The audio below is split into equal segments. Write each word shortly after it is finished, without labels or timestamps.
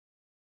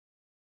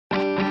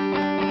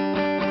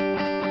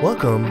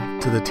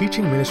Welcome to the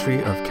teaching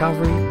ministry of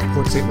Calvary,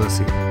 Port St.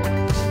 Lucie.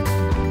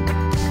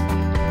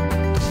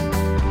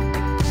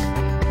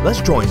 Let's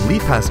join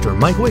lead pastor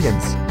Mike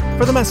Wiggins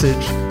for the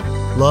message,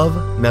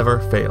 Love Never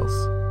Fails.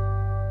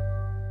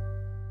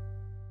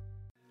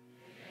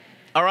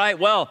 All right,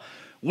 well,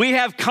 we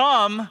have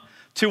come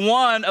to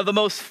one of the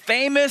most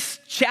famous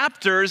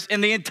chapters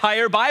in the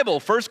entire Bible,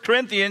 1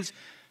 Corinthians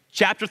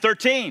chapter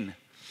 13.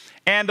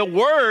 And the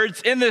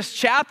words in this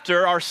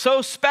chapter are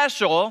so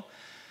special,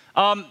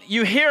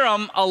 you hear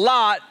them a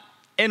lot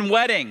in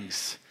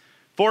weddings.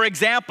 For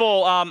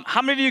example,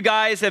 how many of you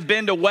guys have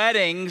been to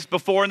weddings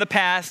before in the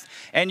past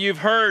and you've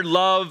heard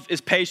love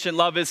is patient,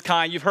 love is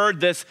kind? You've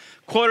heard this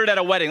quoted at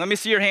a wedding. Let me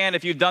see your hand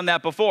if you've done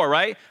that before,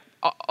 right?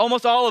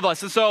 Almost all of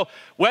us. And so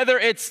whether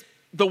it's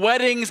the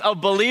weddings of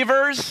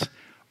believers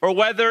or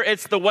whether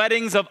it's the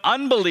weddings of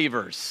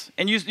unbelievers,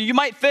 and you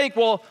might think,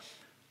 well,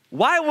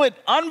 why would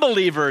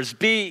unbelievers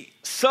be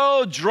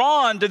so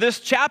drawn to this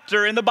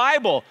chapter in the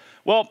Bible?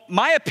 Well,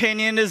 my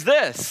opinion is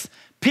this: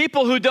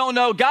 people who don't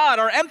know God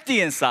are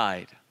empty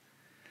inside.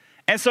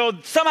 And so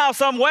somehow,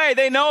 some way,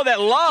 they know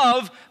that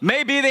love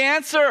may be the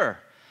answer.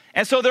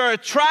 And so they're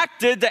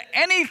attracted to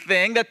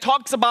anything that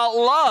talks about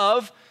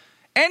love,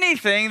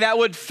 anything that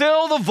would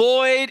fill the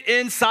void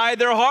inside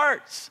their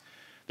hearts.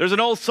 There's an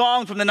old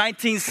song from the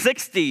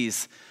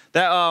 1960s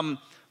that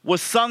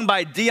was sung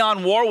by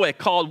Dionne Warwick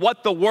called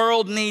 "What the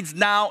World Needs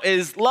Now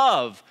Is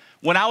Love."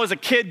 When I was a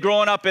kid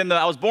growing up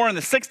I was born in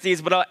the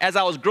 60s, but as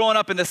I was growing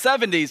up in the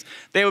 70s,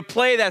 they would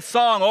play that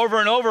song over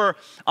and over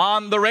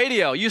on the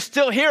radio. You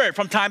still hear it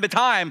from time to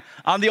time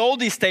on the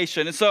oldie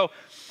station. And so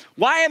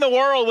why in the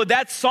world would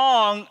that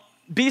song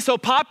be so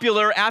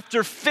popular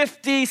after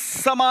 50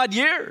 some odd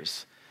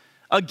years?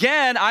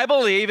 Again, I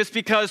believe it's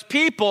because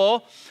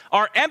people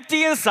are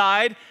empty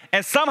inside,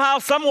 and somehow,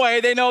 some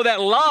way, they know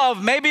that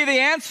love may be the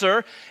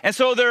answer, and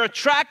so they're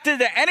attracted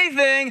to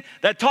anything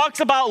that talks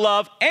about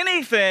love,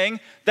 anything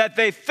that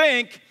they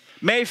think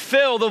may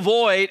fill the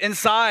void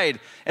inside.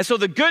 And so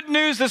the good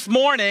news this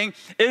morning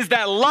is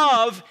that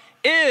love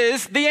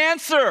is the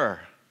answer,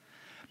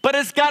 but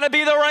it's got to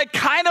be the right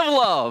kind of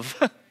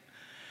love.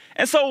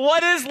 And so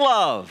what is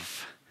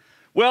love?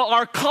 Well,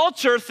 our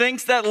culture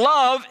thinks that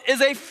love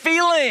is a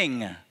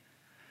feeling.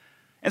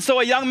 And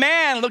so a young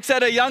man looks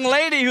at a young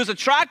lady who's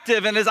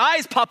attractive and his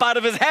eyes pop out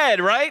of his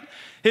head, right?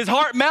 His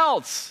heart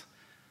melts.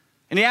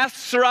 And he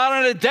asks her out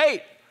on a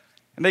date.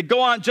 And they go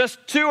on just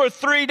 2 or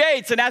 3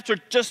 dates. And after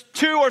just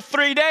 2 or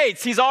 3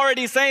 dates, he's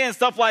already saying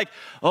stuff like,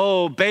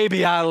 "Oh,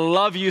 baby, I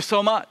love you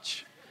so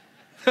much."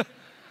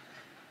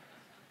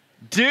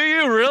 Do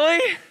you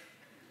really?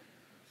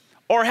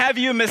 Or have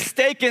you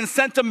mistaken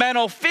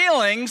sentimental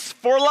feelings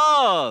for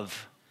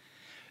love?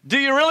 Do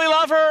you really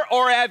love her,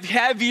 or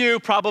have you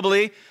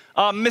probably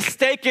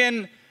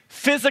mistaken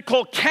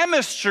physical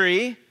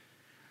chemistry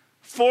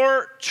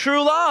for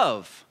true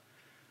love?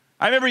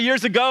 I remember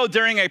years ago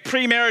during a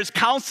pre-marriage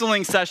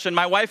counseling session,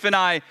 my wife and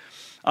I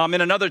in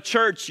another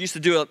church used to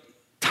do a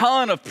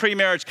ton of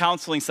pre-marriage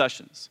counseling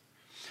sessions.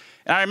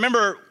 And I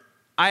remember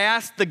I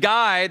asked the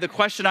guy the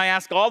question I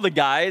ask all the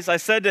guys. I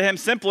said to him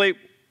simply,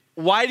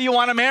 "Why do you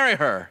want to marry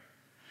her?"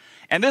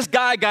 And this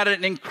guy got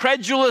an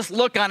incredulous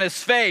look on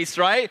his face,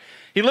 right?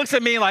 He looks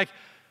at me like,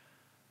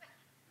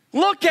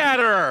 "Look at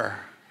her."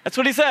 That's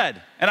what he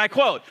said. And I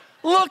quote,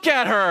 "Look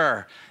at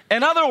her."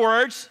 In other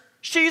words,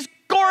 she's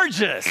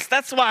gorgeous.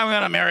 That's why I'm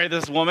going to marry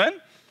this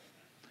woman.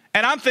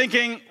 And I'm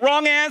thinking,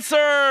 wrong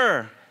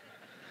answer.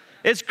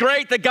 It's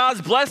great that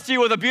God's blessed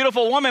you with a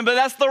beautiful woman, but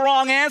that's the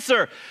wrong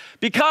answer.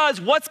 Because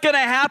what's going to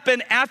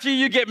happen after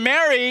you get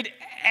married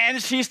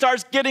and she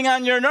starts getting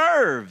on your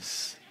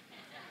nerves?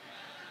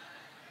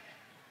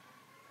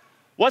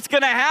 What's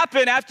going to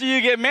happen after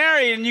you get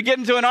married and you get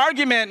into an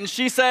argument and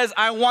she says,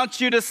 "I want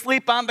you to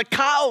sleep on the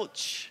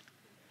couch"?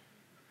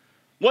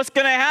 What's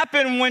going to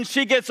happen when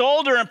she gets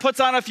older and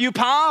puts on a few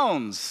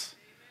pounds?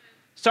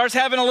 Starts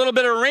having a little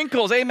bit of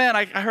wrinkles. Amen.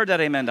 I heard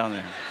that amen down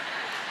there.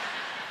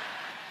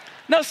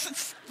 No,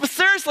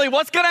 seriously,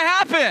 what's going to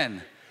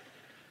happen?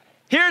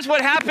 Here's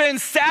what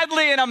happens,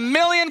 sadly, in a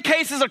million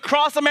cases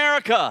across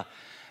America.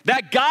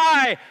 That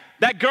guy,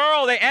 that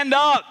girl, they end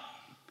up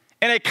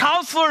in a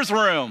counselor's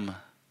room.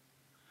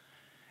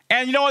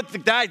 And you know what the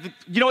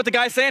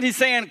guy's saying? He's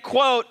saying,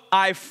 quote,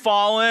 "I've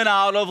fallen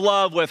out of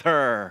love with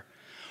her."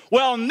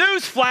 Well,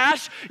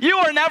 newsflash, you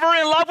were never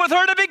in love with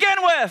her to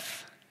begin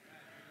with.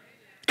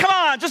 Come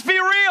on, just be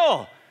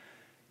real.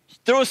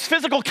 There was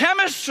physical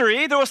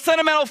chemistry, there was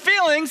sentimental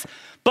feelings,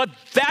 but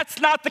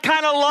that's not the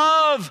kind of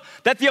love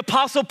that the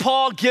Apostle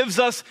Paul gives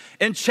us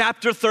in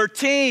chapter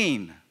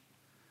 13.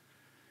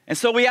 And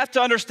so we have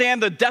to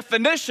understand the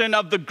definition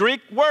of the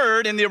Greek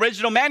word in the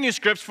original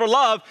manuscripts for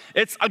love.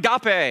 It's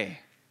agape.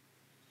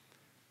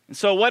 And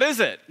so what is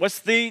it? What's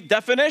the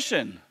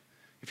definition?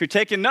 If you're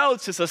taking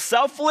notes, it's a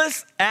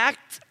selfless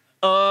act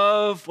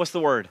of, what's the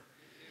word?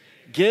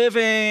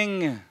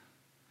 Giving.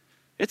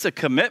 It's a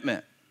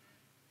commitment.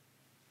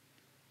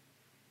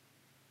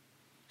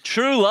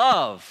 True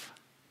love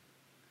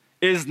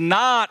is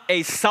not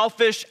a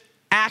selfish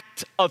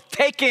act of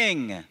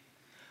taking.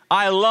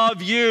 I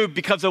love you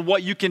because of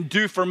what you can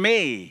do for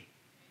me.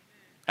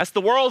 That's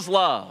the world's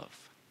love.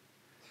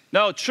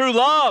 No, true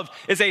love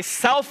is a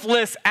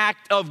selfless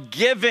act of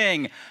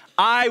giving.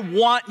 I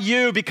want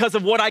you because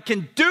of what I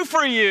can do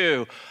for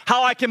you,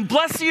 how I can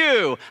bless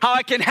you, how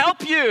I can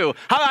help you,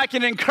 how I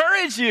can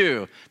encourage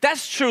you.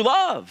 That's true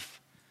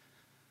love.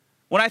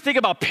 When I think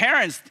about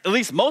parents, at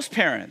least most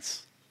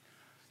parents,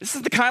 this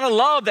is the kind of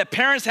love that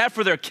parents have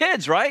for their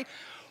kids, right?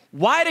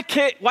 Why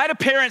do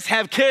parents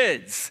have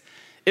kids?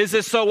 Is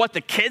it so what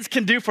the kids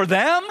can do for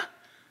them?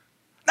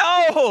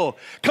 No.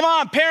 Come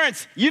on,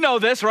 parents, you know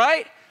this,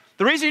 right?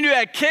 The reason you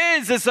have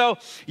kids is so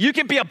you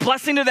can be a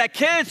blessing to that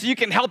kid, so you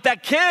can help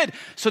that kid,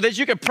 so that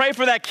you can pray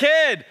for that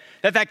kid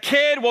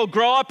will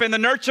grow up in the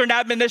nurture and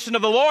admonition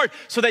of the Lord,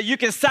 so that you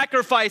can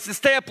sacrifice and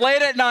stay up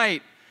late at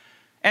night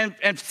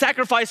and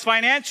sacrifice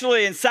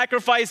financially and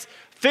sacrifice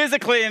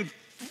physically and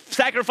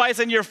sacrifice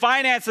in your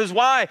finances.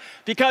 Why?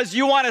 Because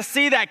you want to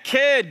see that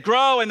kid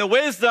grow in the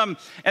wisdom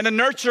and the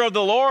nurture of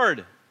the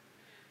Lord.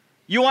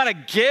 You want to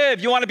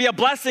give, you want to be a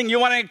blessing, you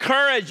want to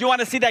encourage, you want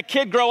to see that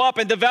kid grow up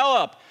and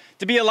develop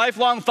to be a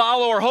lifelong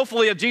follower,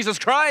 hopefully, of Jesus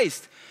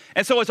Christ.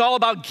 And so it's all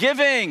about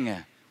giving.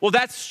 Well,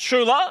 that's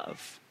true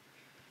love.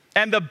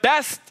 And the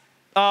best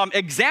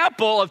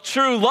example of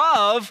true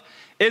love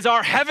is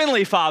our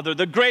Heavenly Father,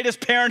 the greatest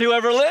parent who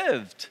ever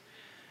lived,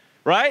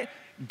 right?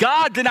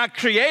 God did not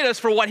create us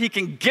for what he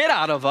can get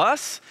out of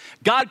us.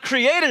 God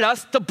created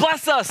us to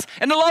bless us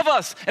and to love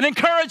us and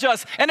encourage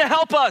us and to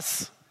help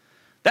us.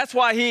 That's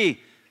why he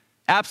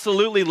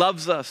absolutely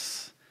loves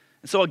us.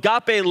 And so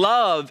agape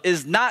love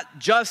is not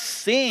just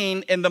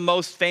seen in the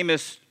most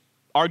famous,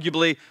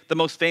 arguably the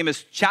most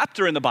famous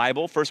chapter in the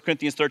Bible, 1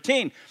 Corinthians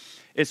 13.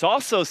 It's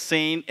also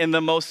seen in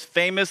the most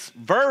famous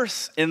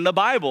verse in the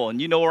Bible.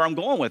 And you know where I'm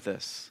going with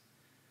this.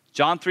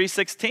 John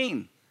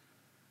 3:16.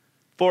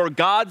 For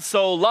God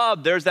so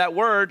loved, there's that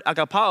word,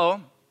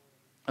 agapao,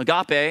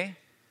 agape.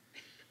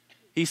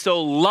 He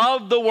so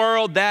loved the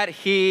world that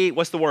he,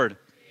 what's the word?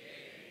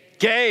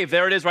 Gave.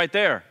 There it is right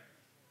there.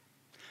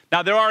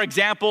 Now, there are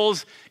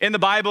examples in the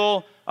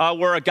Bible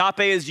where agape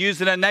is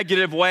used in a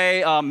negative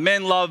way.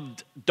 Men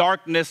loved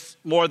darkness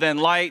more than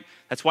light.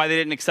 That's why they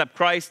didn't accept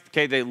Christ.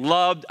 Okay, they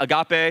loved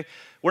agape.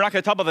 We're not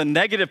going to talk about the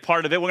negative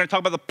part of it. We're going to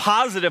talk about the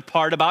positive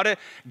part about it.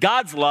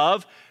 God's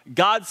love.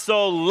 God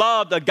so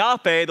loved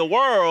agape, the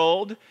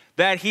world,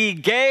 that he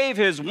gave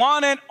his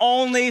one and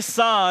only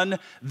son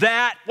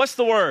that, what's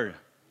the word?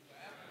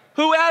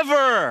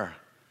 Whoever.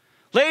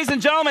 Ladies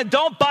and gentlemen,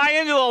 don't buy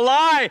into the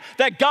lie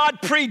that God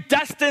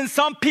predestined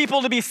some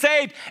people to be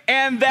saved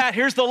and that,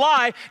 here's the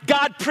lie,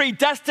 God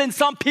predestined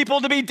some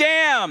people to be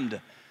damned.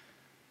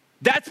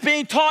 That's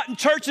being taught in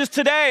churches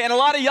today, and a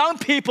lot of young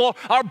people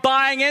are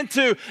buying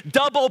into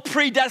double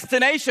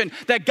predestination,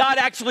 that God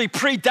actually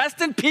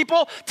predestined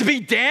people to be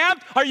damned.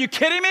 Are you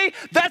kidding me?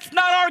 That's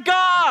not our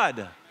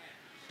God.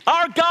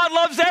 Our God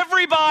loves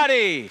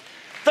everybody.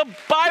 The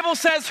Bible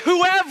says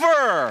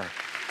whoever.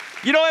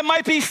 You know, it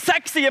might be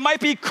sexy, it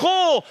might be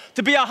cool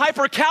to be a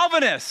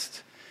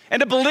hyper-Calvinist and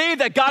to believe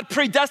that God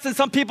predestined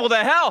some people to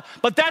hell,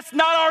 but that's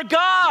not our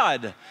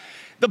God.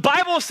 The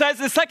Bible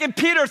says in 2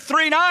 Peter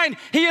 3:9,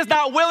 he is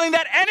not willing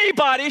that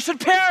anybody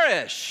should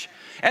perish.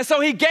 And so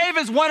he gave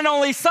his one and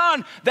only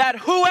son that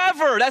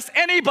whoever, that's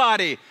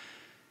anybody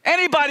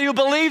who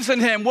believes in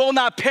him will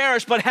not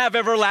perish but have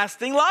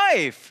everlasting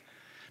life.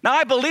 Now,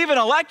 I believe in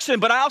election,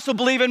 but I also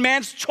believe in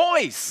man's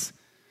choice.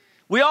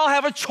 We all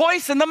have a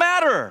choice in the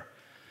matter.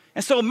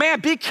 And so, man,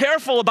 be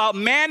careful about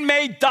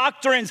man-made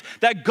doctrines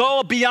that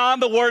go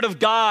beyond the Word of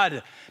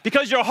God,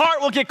 because your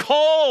heart will get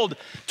cold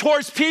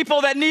towards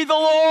people that need the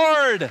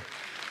Lord.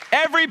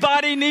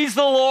 Everybody needs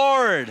the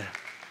Lord.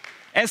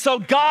 And so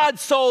God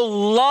so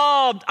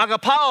loved,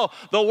 agapao,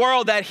 the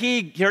world that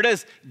he, here it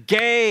is,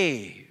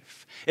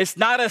 gave. It's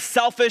not a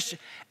selfish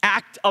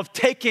act of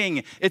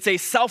taking. It's a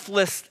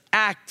selfless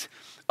act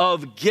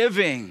of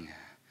giving.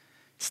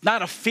 It's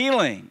not a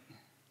feeling.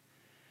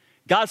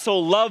 God so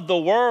loved the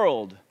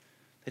world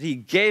that he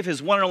gave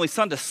his one and only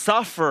son to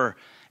suffer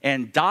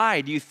and die.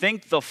 Do you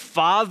think the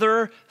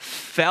Father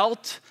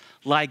felt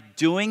like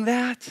doing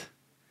that?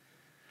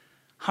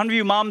 How many of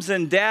you moms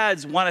and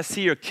dads want to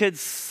see your kids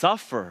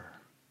suffer?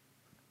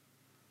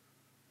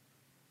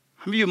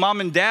 How many of you mom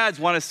and dads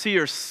want to see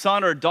your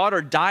son or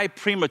daughter die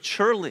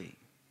prematurely?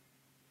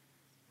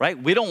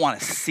 Right? We don't want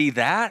to see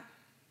that.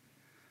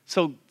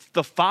 So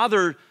the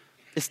Father,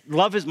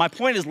 my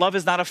point is love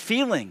is not a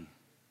feeling.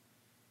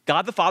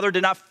 God the Father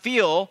did not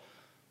feel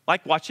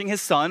like watching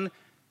his son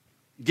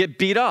get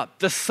beat up.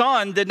 The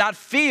son did not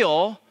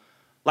feel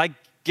like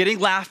getting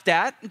laughed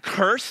at and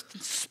cursed,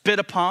 and spit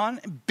upon,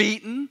 and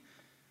beaten,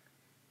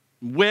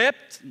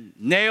 whipped,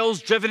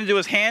 nails driven into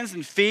his hands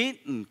and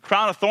feet, and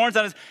crown of thorns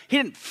on his. He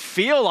didn't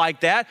feel like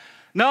that.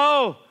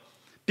 No,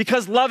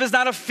 because love is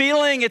not a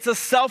feeling. It's a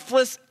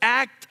selfless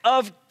act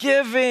of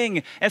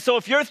giving. And so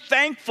if you're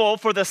thankful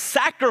for the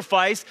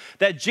sacrifice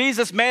that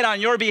Jesus made on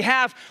your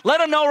behalf,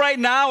 let him know right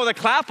now with a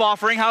clap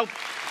offering how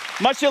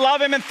much you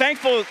love him and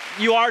thankful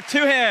you are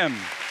to him.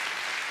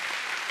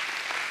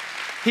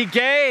 He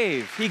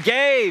gave,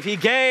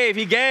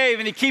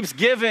 and he keeps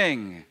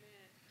giving.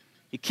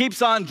 He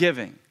keeps on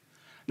giving.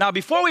 Now,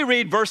 before we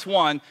read verse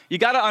 1, you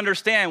got to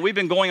understand we've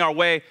been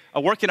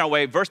working our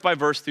way verse by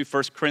verse through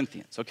 1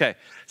 Corinthians. Okay,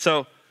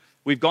 so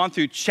we've gone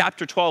through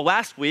chapter 12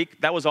 last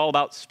week. That was all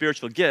about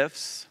spiritual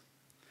gifts.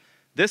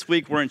 This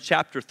week, we're in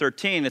chapter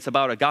 13. It's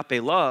about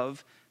agape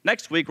love.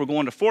 Next week, we're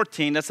going to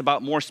 14. That's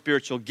about more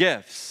spiritual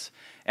gifts.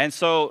 And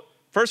so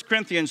 1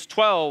 Corinthians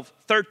 12,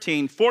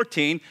 13,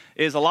 14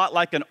 is a lot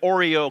like an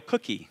Oreo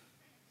cookie.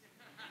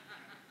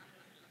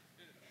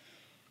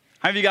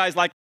 How many of you guys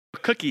like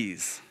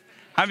cookies?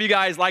 How many of you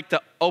guys like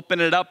to open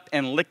it up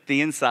and lick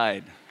the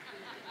inside?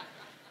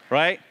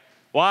 Right?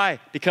 Why?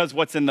 Because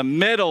what's in the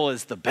middle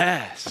is the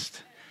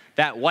best.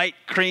 That white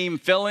cream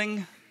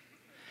filling.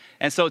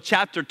 And so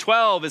chapter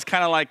 12 is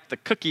kind of like the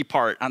cookie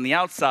part on the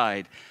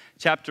outside.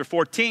 Chapter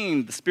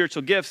 14, the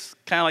spiritual gifts,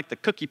 kind of like the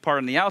cookie part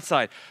on the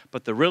outside.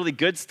 But the really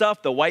good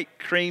stuff, the white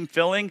cream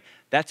filling,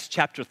 that's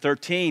chapter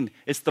 13.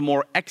 It's the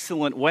more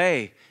excellent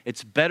way.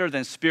 It's better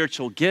than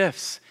spiritual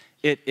gifts.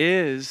 It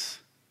is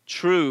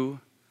true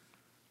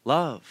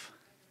love.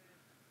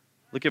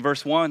 Look at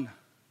verse 1.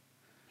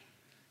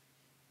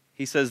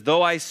 He says,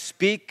 though I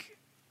speak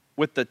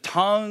with the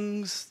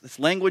tongues, that's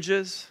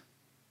languages,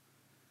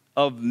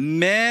 of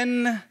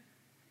men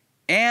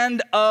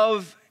and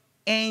of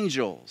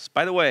angels.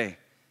 By the way,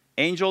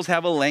 angels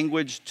have a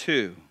language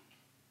too.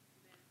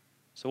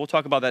 So we'll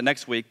talk about that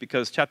next week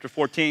because chapter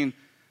 14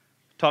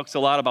 talks a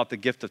lot about the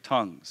gift of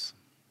tongues.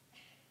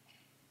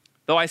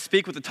 Though I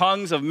speak with the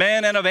tongues of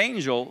men and of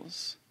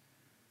angels,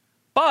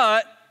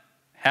 but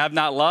have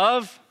not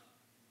love,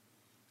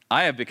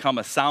 I have become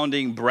a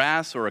sounding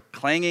brass or a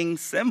clanging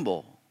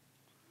cymbal.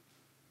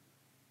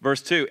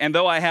 Verse 2, and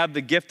though I have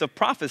the gift of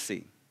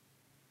prophecy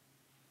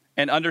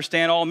and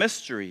understand all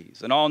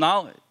mysteries and all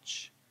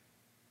knowledge,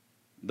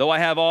 though I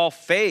have all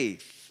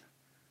faith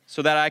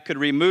so that I could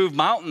remove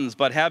mountains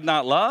but have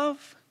not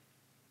love,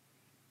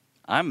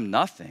 I'm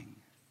nothing.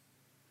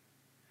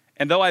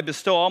 And though I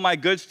bestow all my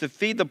goods to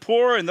feed the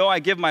poor, and though I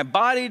give my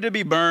body to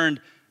be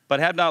burned but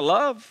have not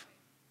love,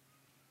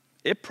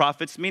 it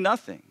profits me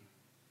nothing.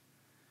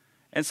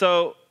 And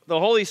so the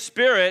Holy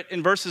Spirit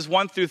in verses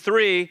 1 through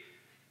 3,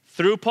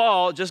 through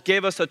Paul, just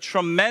gave us a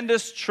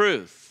tremendous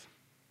truth.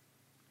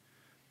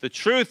 The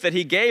truth that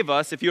he gave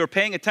us, if you were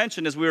paying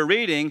attention as we were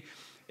reading,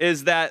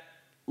 is that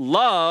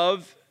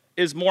love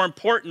is more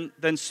important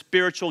than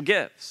spiritual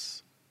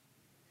gifts.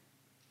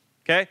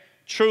 Okay?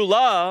 True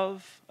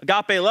love,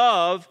 agape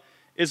love,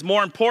 is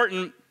more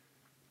important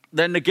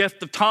than the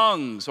gift of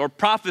tongues or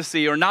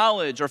prophecy or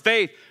knowledge or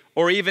faith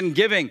or even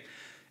giving.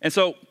 And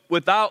so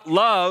without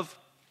love,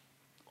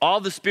 all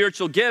the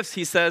spiritual gifts,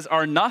 he says,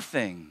 are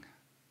nothing.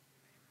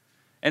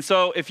 And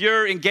so if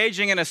you're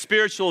engaging in a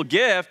spiritual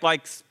gift,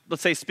 like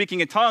let's say speaking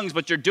in tongues,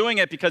 but you're doing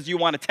it because you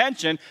want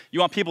attention, you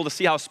want people to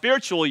see how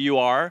spiritual you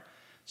are,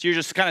 so you're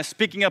just kind of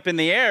speaking up in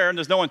the air and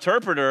there's no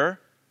interpreter,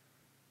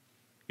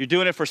 you're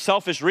doing it for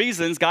selfish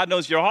reasons, God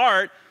knows your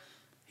heart,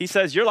 he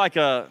says you're like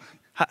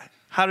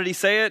how did he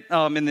say it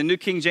in the New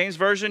King James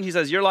Version? He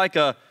says you're like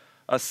a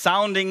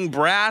sounding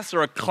brass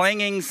or a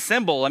clanging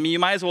cymbal. I mean, you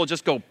might as well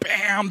just go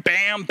bam,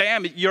 bam,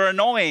 bam. You're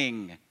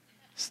annoying.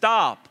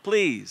 Stop,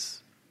 please.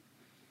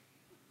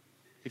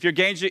 If you're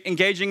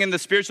engaging in the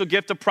spiritual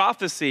gift of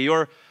prophecy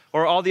or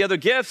all the other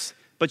gifts,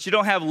 but you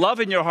don't have love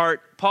in your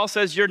heart, Paul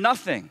says you're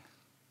nothing.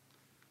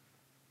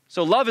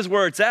 So love is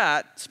where it's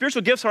at.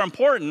 Spiritual gifts are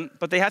important,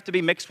 but they have to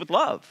be mixed with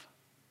love.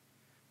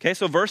 Okay,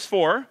 so verse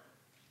 4,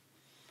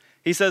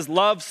 he says,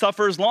 love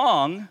suffers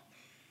long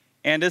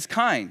and is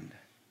kind.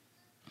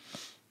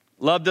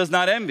 Love does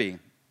not envy.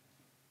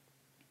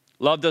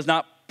 Love does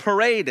not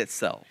parade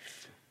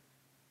itself.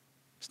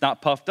 It's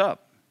not puffed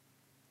up.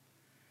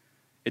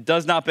 It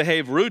does not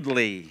behave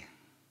rudely.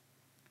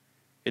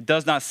 It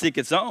does not seek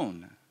its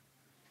own.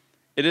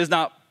 It is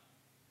not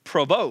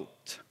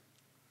provoked.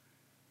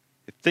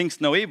 It thinks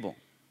no evil.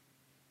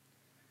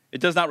 It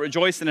does not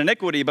rejoice in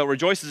iniquity, but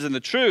rejoices in the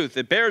truth.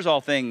 It bears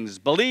all things,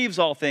 believes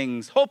all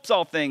things, hopes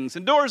all things,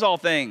 endures all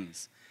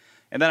things.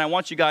 And then I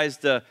want you guys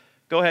to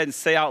go ahead and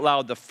say out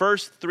loud the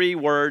first three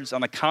words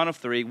on the count of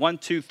three. 1,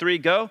 2, 3,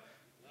 go.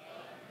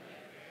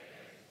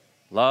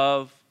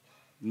 Love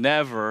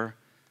never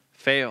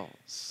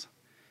fails.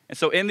 And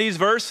so in these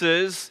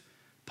verses,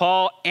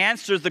 Paul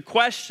answers the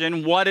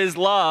question, what is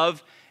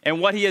love? And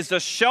what he has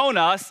just shown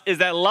us is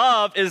that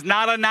love is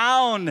not a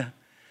noun.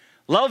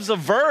 Love's a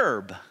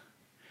verb.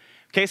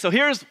 Okay, so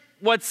here's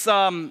what's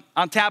on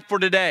tap for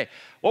today.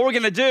 What we're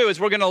going to do is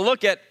we're going to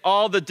look at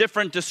all the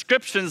different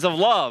descriptions of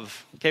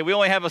love. Okay, we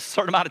only have a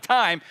certain amount of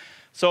time.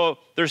 So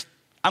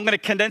I'm going to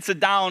condense it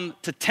down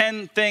to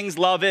 10 things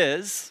love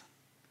is.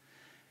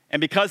 And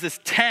because it's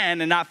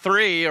 10 and not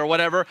 3 or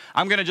whatever,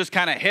 I'm going to just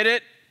kind of hit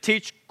it,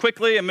 teach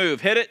quickly and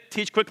move. Hit it,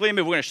 teach quickly and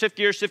move. We're going to shift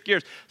gears.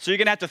 So you're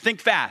going to have to think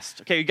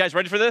fast. Okay, you guys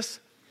ready for this?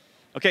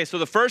 Okay, so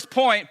the first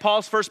point,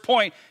 Paul's first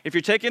point, if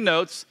you're taking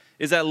notes,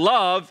 is that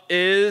love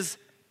is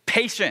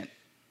patient.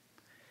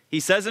 He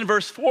says in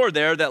verse 4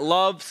 there that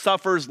love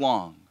suffers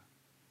long.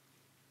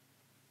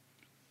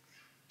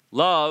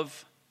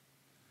 Love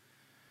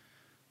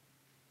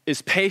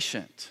is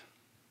patient.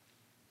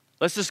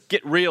 Let's just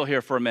get real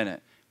here for a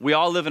minute. We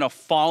all live in a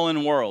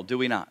fallen world, do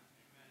we not?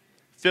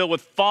 Filled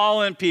with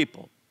fallen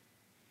people.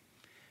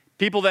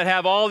 People that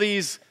have all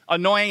these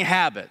annoying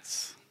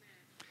habits.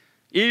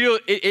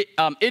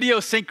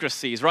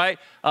 Idiosyncrasies, right?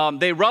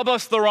 They rub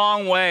us the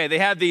wrong way. They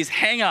have these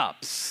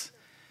hang-ups.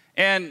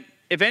 And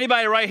if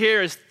anybody right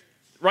here is,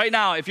 right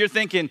now, if you're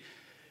thinking,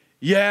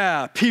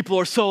 yeah, people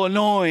are so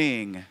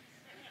annoying,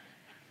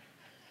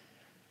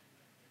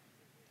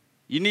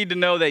 you need to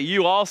know that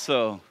you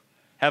also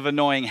have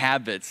annoying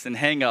habits and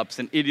hang-ups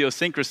and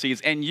idiosyncrasies,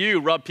 and you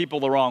rub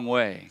people the wrong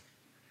way.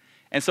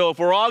 And so if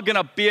we're all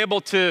gonna be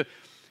able to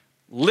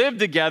live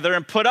together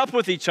and put up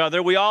with each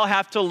other, we all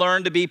have to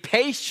learn to be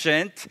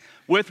patient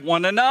with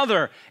one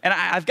another. And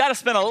I've got to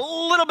spend a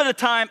little bit of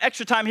time,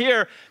 extra time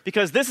here,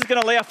 because this is going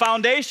to lay a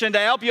foundation to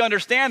help you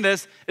understand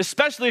this,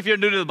 especially if you're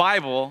new to the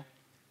Bible.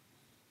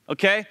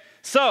 Okay?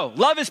 So,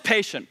 love is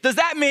patient. Does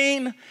that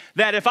mean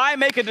that if I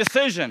make a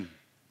decision,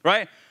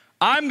 right,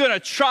 I'm going to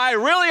try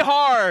really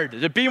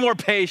hard to be more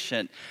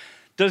patient?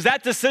 Does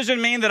that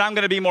decision mean that I'm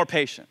going to be more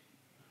patient?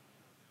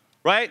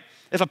 Right?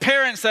 If a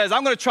parent says,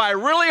 I'm going to try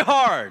really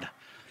hard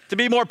to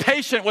be more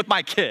patient with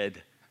my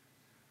kid,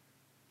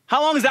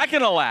 how long is that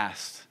going to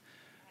last?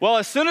 Well,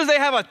 as soon as they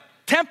have a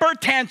temper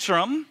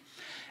tantrum,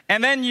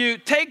 and then you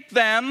take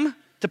them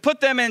to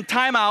put them in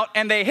timeout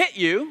and they hit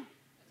you,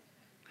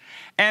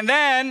 and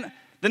then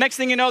the next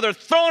thing you know, they're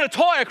throwing a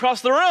toy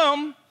across the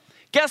room,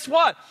 guess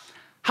what?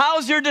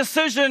 How's your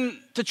decision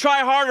to try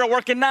harder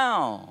working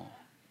now?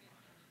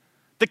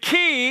 The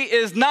key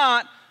is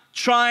not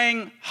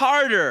trying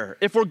harder.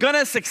 If we're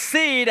gonna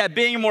succeed at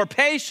being more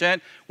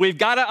patient, we've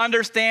got to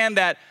understand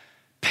that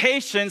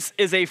patience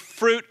is a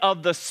fruit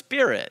of the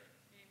Spirit.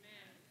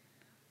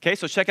 Amen. Okay,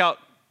 so check out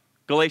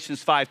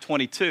Galatians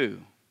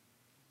 5:22.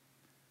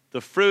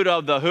 The fruit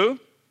of the who?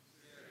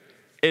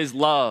 Is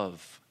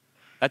love.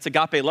 That's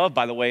agape love,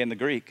 by the way, in the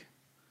Greek.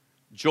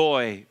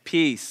 Joy,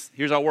 peace.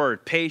 Here's our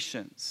word,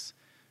 patience.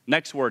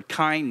 Next word,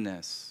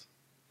 kindness.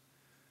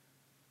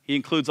 He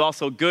includes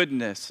also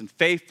goodness and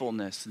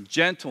faithfulness and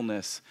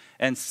gentleness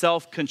and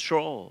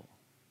self-control.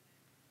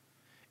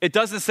 It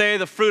doesn't say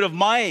the fruit of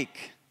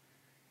Mike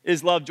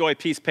is love, joy,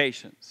 peace,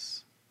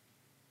 patience.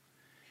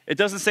 It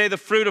doesn't say the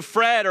fruit of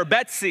Fred or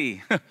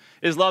Betsy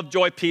is love,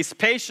 joy, peace,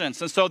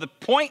 patience. And so the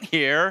point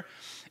here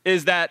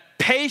is that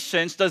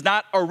patience does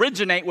not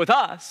originate with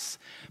us.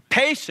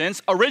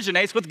 Patience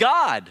originates with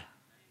God.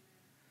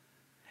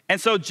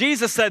 And so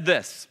Jesus said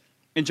this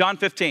in John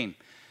 15.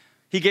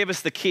 He gave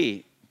us the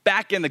key.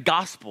 Back in the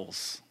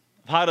Gospels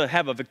of how to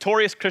have a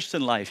victorious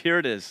Christian life, here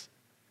it is.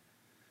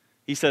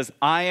 He says,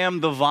 I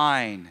am the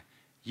vine,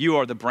 you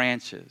are the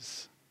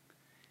branches.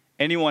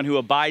 Anyone who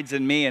abides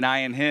in me and I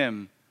in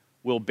him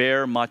will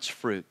bear much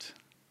fruit.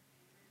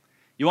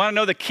 You want to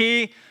know the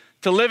key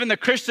to living the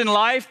Christian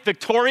life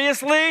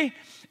victoriously?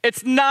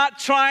 It's not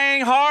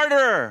trying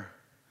harder.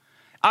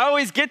 I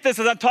always get this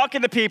as I'm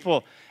talking to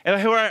people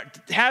who are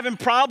having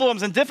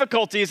problems and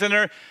difficulties,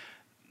 and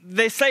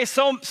they say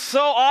so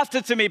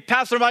often to me,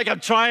 Pastor Mike,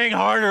 I'm trying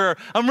harder.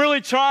 I'm really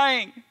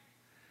trying.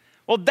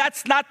 Well,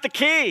 that's not the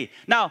key.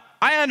 Now,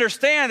 I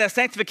understand that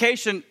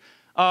sanctification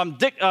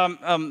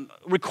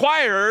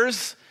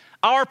requires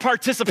our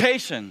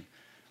participation.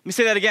 Let me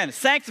say that again.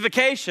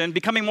 Sanctification,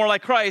 becoming more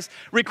like Christ,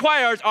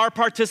 requires our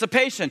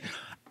participation.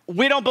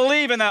 We don't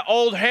believe in that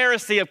old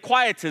heresy of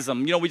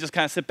quietism. You know, we just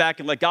kind of sit back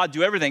and let God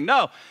do everything.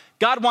 No,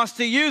 God wants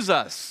to use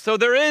us. So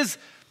there is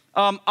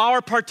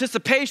our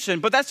participation,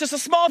 but that's just a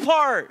small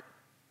part.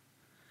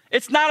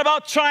 It's not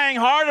about trying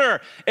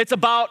harder. It's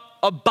about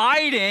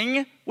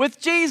abiding with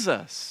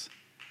Jesus,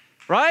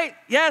 right?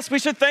 Yes, we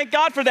should thank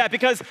God for that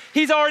because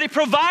he's already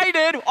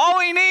provided all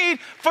we need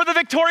for the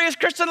victorious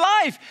Christian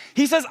life.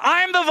 He says,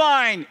 I'm the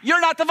vine.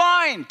 You're not the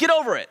vine. Get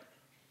over it.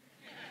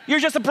 You're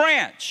just a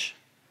branch,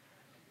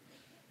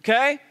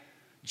 okay?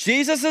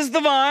 Jesus is the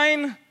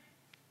vine.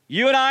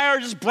 You and I are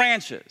just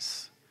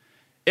branches.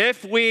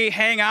 If we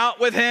hang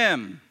out with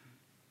him,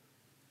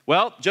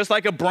 well, just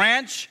like a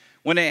branch,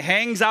 when it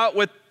hangs out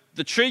with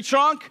the tree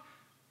trunk,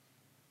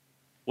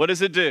 what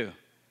does it do?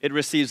 It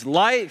receives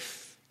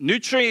life,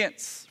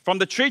 nutrients from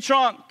the tree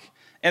trunk,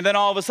 and then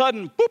all of a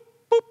sudden, boop,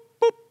 boop,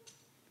 boop.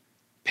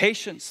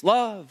 Patience,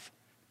 love,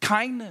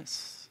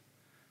 kindness.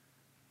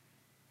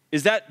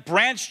 Is that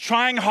branch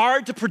trying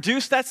hard to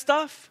produce that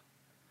stuff?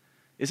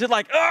 Is it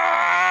like,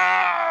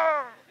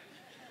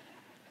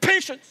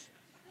 patience,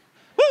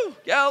 woo,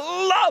 yeah,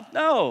 love?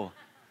 No.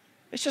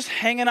 It's just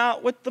hanging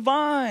out with the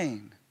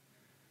vine.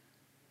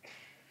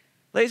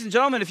 Ladies and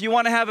gentlemen, if you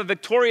want to have a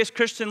victorious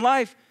Christian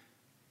life,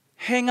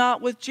 hang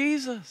out with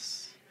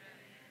Jesus.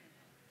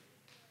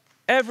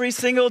 Every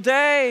single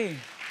day,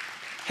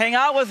 hang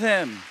out with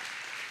him.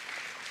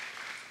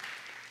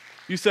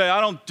 You say, I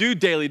don't do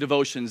daily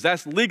devotions.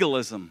 That's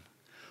legalism.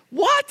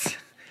 What?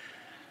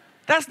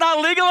 That's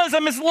not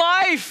legalism. It's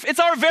life. It's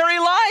our very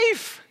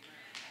life.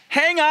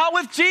 Hang out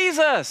with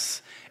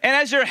Jesus. And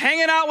as you're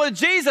hanging out with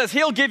Jesus,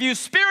 he'll give you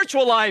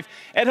spiritual life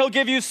and he'll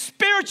give you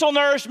spiritual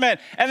nourishment.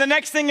 And the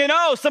next thing you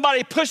know,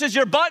 somebody pushes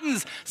your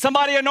buttons,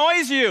 somebody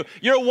annoys you,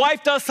 your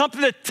wife does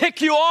something to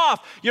tick you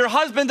off, your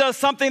husband does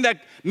something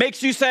that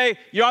makes you say,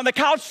 you're on the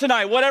couch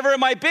tonight, whatever it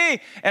might be.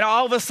 And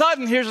all of a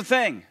sudden, here's the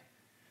thing.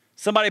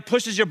 Somebody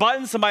pushes your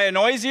buttons, somebody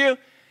annoys you,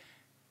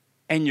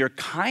 and you're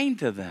kind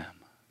to them.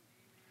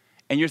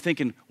 And you're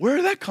thinking, where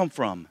did that come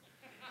from?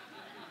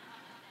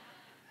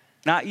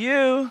 Not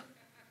you.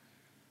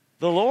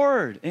 The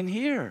Lord in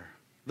here,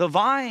 the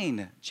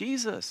vine,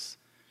 Jesus.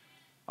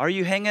 Are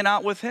you hanging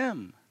out with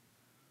him?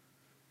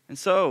 And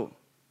so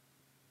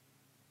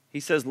he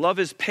says, love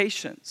is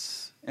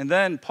patience. And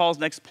then Paul's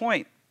next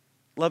point,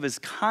 love is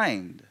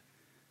kind.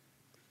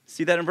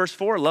 See that in verse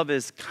 4? Love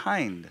is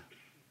kind.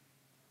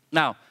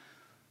 Now,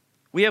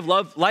 we have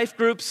life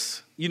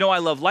groups. You know I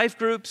love life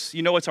groups.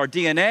 You know it's our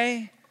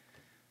DNA.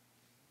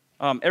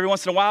 Every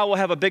once in a while we'll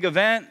have a big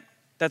event.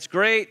 That's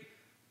great.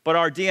 But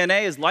our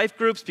DNA is life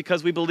groups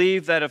because we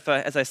believe that if,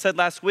 as I said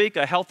last week,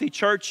 a healthy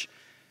church,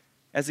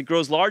 as it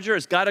grows larger,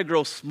 has got to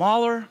grow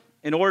smaller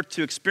in order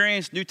to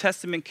experience New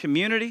Testament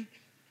community.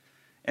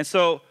 And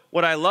so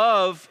what I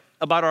love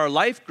about our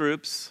life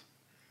groups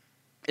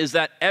is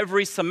that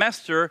every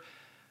semester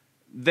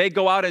they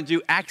go out and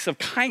do acts of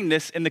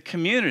kindness in the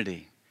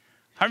community.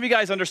 How many of you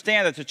guys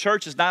understand that the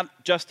church is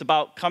not just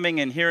about coming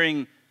and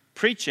hearing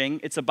preaching,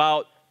 it's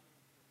about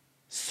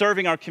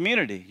serving our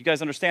community? You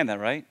guys understand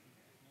that, right?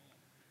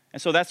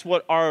 And so that's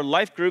what our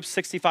life groups,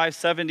 65,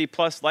 70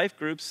 plus life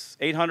groups,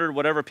 800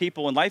 whatever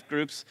people in life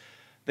groups,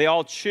 they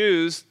all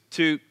choose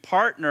to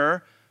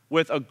partner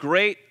with a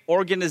great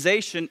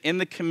organization in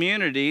the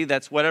community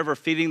that's whatever,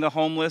 feeding the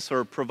homeless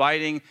or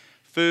providing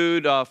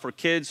food for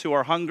kids who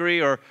are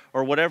hungry or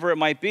whatever it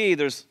might be.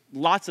 There's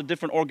lots of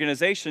different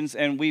organizations,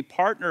 and we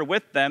partner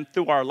with them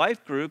through our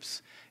life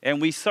groups, and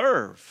we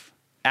serve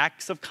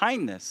acts of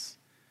kindness.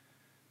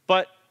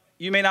 But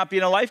you may not be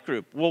in a life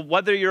group. Well,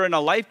 whether you're in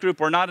a life group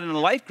or not in a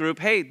life group,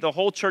 hey, the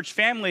whole church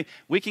family,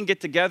 we can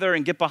get together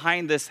and get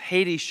behind this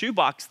Haiti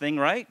shoebox thing,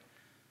 right?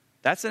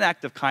 That's an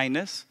act of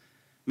kindness.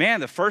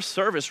 Man, the first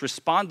service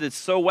responded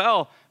so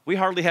well, we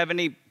hardly have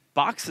any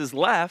boxes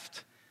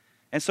left.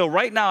 And so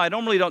right now, I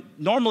normally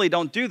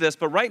don't do this,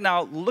 but right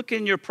now, look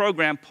in your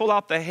program, pull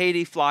out the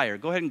Haiti flyer.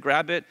 Go ahead and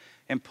grab it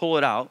and pull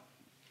it out.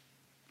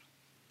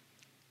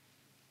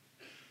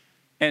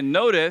 And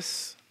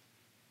notice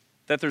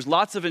that there's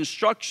lots of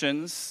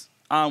instructions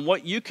on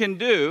what you can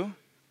do.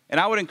 And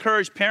I would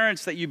encourage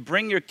parents that you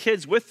bring your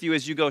kids with you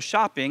as you go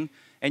shopping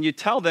and you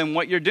tell them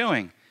what you're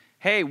doing.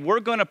 Hey,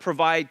 we're going to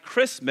provide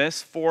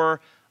Christmas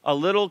for a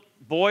little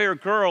boy or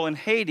girl in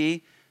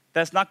Haiti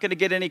that's not going to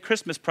get any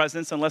Christmas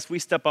presents unless we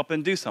step up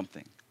and do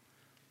something.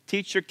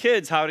 Teach your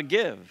kids how to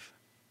give.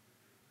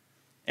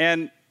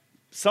 And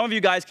some of you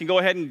guys can go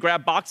ahead and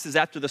grab boxes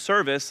after the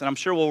service, and I'm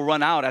sure we'll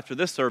run out after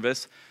this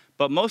service.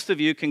 But most of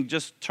you can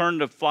just turn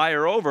the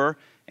flyer over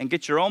and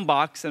get your own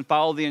box and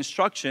follow the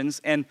instructions.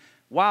 And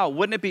wow,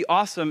 wouldn't it be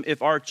awesome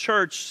if our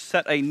church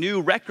set a new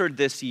record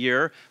this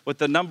year with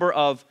the number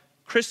of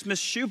Christmas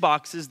shoe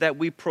boxes that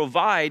we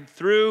provide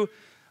through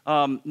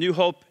New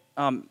Hope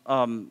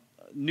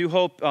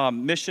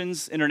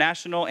Missions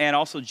International and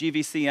also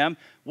GVCM.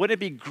 Wouldn't it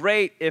be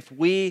great if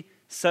we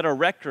set a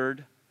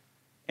record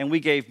and we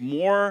gave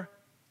more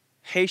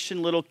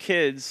Haitian little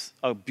kids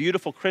a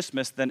beautiful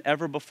Christmas than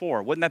ever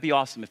before? Wouldn't that be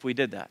awesome if we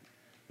did that?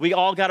 We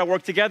all got to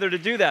work together to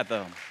do that,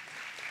 though.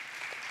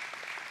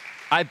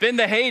 I've been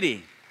to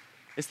Haiti.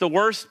 It's the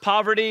worst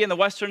poverty in the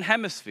Western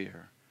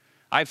Hemisphere.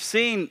 I've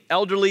seen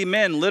elderly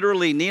men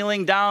literally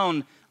kneeling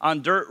down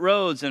on dirt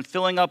roads and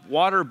filling up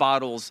water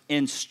bottles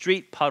in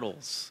street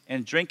puddles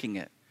and drinking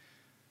it.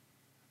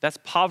 That's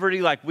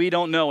poverty like we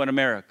don't know in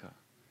America.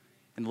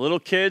 And the little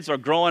kids are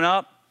growing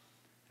up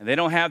and they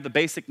don't have the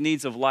basic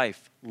needs of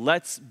life.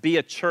 Let's be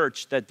a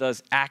church that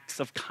does acts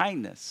of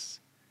kindness.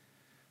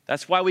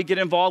 That's why we get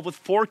involved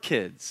with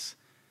 4Kids.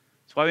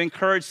 That's why we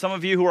encourage some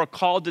of you who are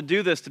called to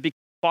do this to be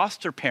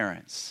foster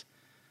parents.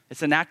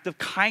 It's an act of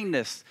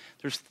kindness.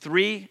 There's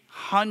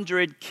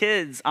 300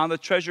 kids on the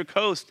Treasure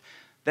Coast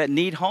that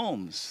need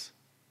homes.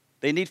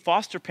 They need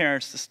foster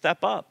parents to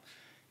step up.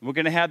 We're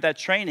going to have that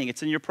training.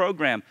 It's in your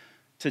program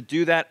to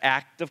do that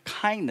act of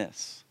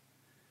kindness.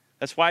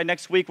 That's why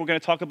next week we're going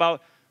to talk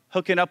about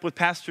hooking up with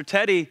Pastor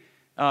Teddy,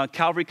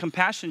 Calvary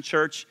Compassion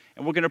Church,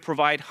 and we're going to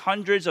provide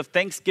hundreds of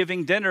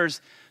Thanksgiving dinners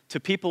to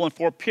people in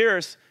Fort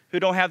Pierce who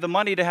don't have the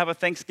money to have a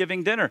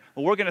Thanksgiving dinner.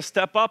 Well, we're going to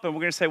step up and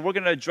we're going to say, we're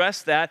going to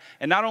address that.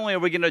 And not only are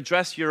we going to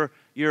address your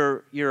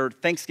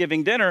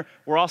Thanksgiving dinner,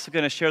 we're also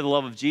going to share the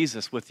love of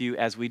Jesus with you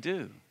as we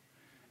do.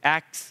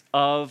 Acts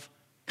of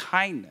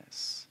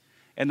kindness.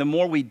 And the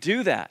more we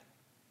do that,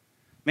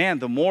 man,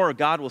 the more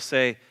God will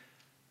say,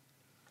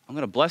 I'm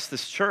going to bless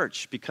this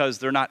church because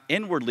they're not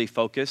inwardly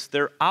focused,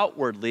 they're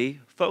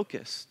outwardly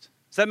focused.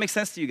 Does that make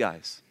sense to you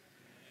guys?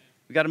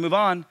 We got to move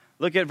on.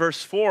 Look at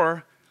verse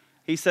 4.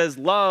 He says,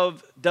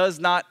 love does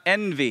not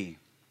envy.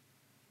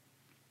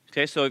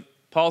 Okay, so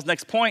Paul's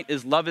next point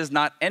is love is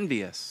not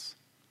envious.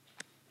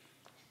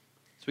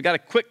 So we got a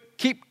quick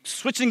keep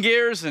switching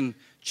gears and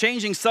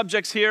changing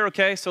subjects here,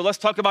 okay? So let's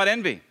talk about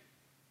envy.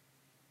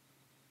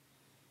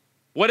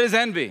 What is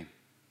envy?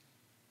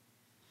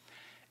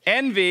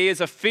 Envy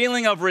is a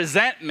feeling of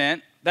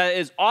resentment that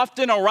is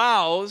often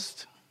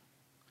aroused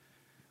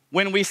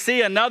when we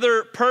see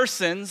another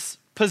person's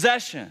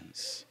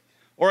possessions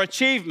or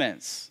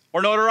achievements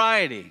or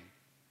notoriety.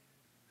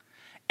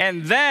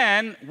 And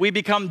then we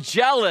become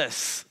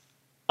jealous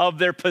of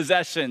their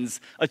possessions,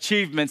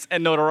 achievements,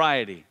 and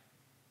notoriety.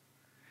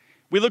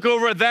 We look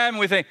over at them and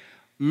we think,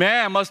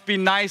 man, must be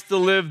nice to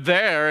live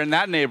there in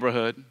that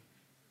neighborhood.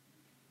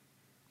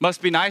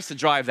 Must be nice to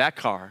drive that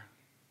car.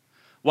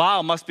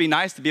 Wow, must be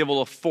nice to be able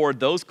to afford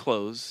those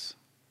clothes.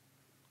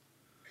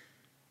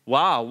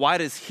 Wow, why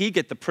does he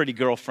get the pretty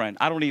girlfriend?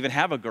 I don't even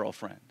have a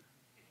girlfriend.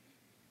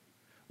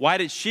 Why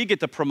did she get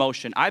the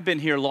promotion? I've been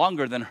here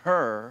longer than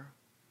her.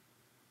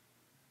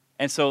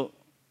 And so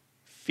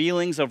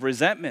feelings of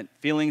resentment,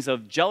 feelings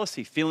of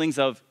jealousy, feelings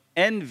of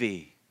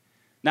envy.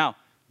 Now,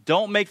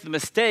 don't make the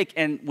mistake,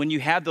 and when you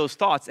have those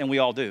thoughts, and we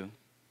all do,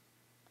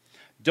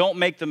 don't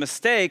make the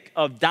mistake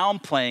of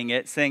downplaying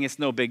it, saying it's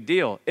no big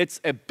deal. It's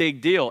a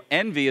big deal.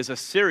 Envy is a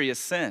serious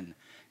sin.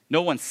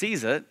 No one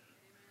sees it.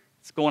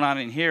 It's going on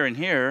in here and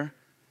here.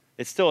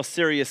 It's still a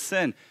serious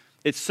sin.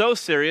 It's so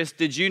serious.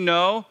 Did you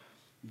know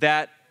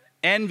that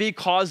envy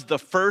caused the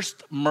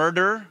first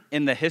murder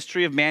in the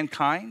history of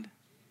mankind?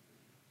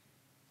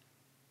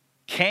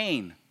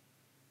 Cain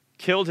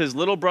killed his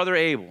little brother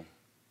Abel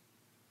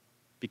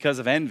because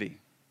of envy.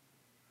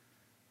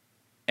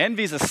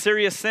 Envy is a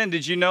serious sin.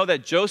 Did you know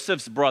that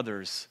Joseph's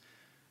brothers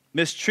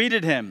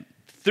mistreated him,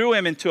 threw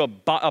him into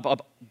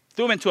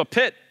a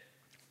pit,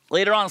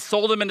 later on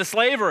sold him into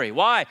slavery?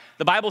 Why?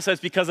 The Bible says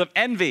because of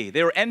envy.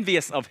 They were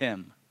envious of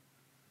him.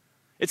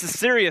 It's a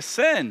serious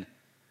sin.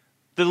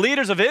 The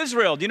leaders of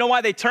Israel, do you know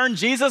why they turned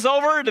Jesus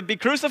over to be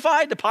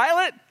crucified to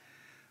Pilate?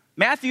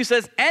 Matthew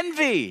says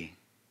envy.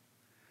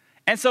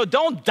 And so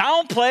don't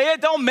downplay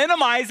it, don't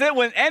minimize it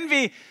when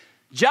envy,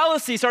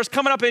 jealousy starts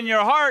coming up in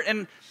your heart.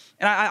 And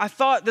I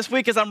thought this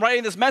week as I'm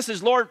writing this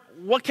message, Lord,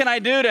 what can I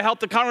do to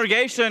help the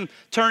congregation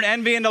turn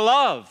envy into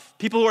love?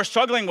 People who are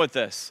struggling with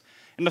this.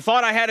 And the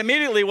thought I had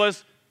immediately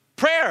was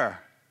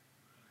prayer.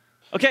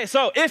 Okay,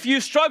 so if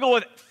you struggle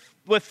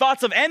with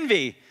thoughts of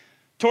envy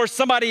towards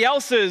somebody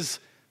else's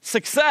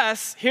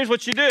success, here's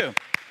what you do.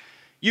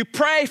 You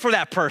pray for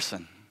that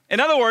person. In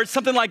other words,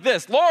 something like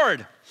this: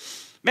 Lord,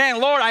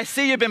 I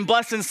see you've been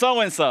blessing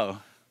so-and-so.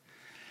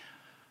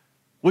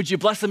 Would you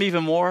bless them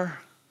even more?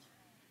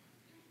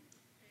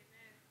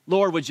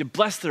 Lord, would you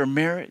bless their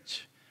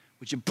marriage?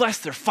 Would you bless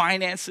their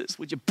finances?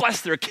 Would you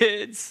bless their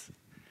kids?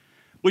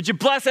 Would you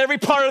bless every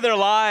part of their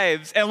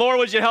lives? And Lord,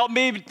 would you help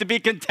me to be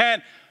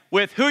content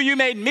with who you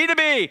made me to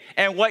be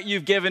and what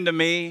you've given to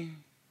me?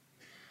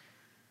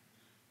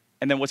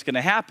 And then what's going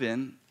to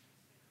happen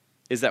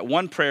is that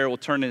one prayer will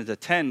turn into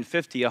 10,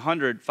 50,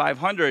 100,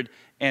 500.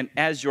 And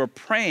as you're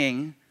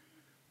praying,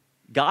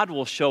 God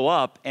will show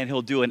up and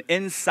he'll do an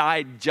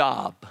inside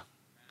job.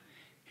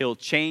 He'll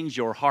change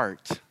your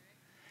heart.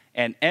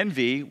 And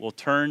envy will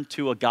turn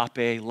to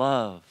agape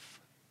love.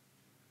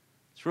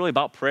 It's really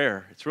about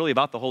prayer. It's really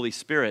about the Holy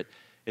Spirit.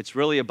 It's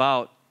really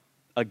about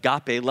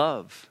agape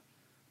love.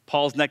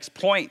 Paul's next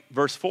point,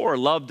 verse 4,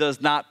 love does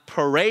not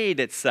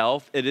parade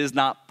itself. It is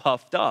not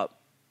puffed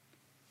up.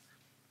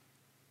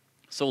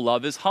 So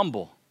love is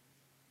humble.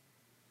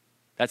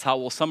 That's how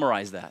we'll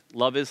summarize that.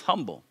 Love is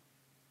humble.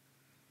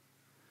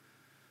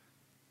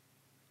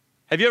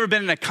 Have you ever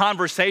been in a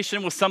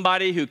conversation with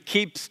somebody who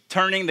keeps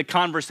turning the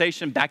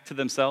conversation back to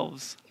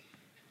themselves?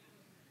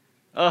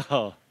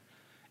 Oh,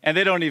 and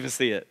they don't even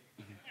see it.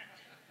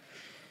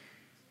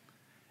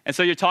 And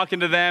so you're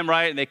talking to them,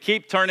 right? And they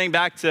keep turning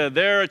back to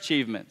their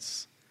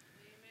achievements,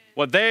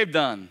 what they've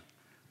done.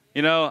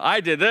 You know,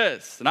 I did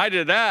this and I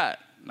did that.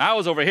 And I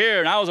was over here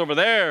and I was over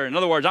there. In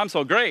other words, I'm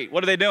so great.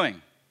 What are they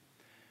doing?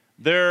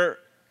 They're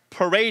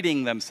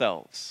parading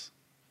themselves.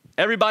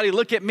 Everybody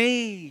look at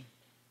me.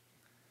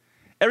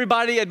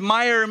 Everybody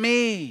admire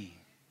me.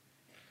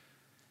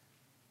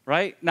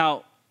 Right?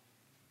 Now,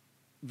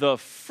 the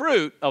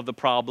fruit of the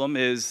problem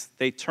is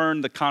they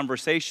turn the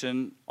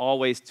conversation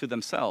always to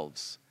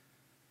themselves.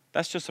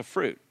 That's just a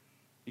fruit.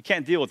 You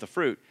can't deal with the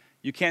fruit.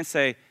 You can't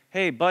say,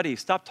 hey, buddy,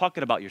 stop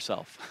talking about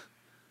yourself.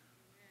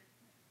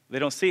 They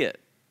don't see it.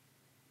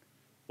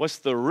 What's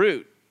the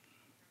root?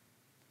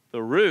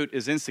 The root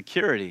is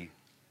insecurity.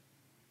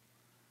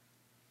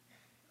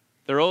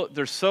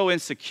 They're so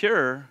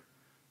insecure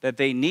that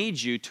they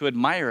need you to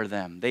admire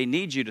them. They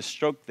need you to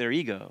stroke their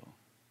ego.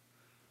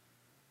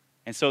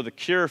 And so the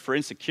cure for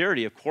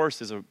insecurity, of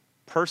course, is a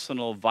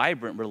personal,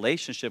 vibrant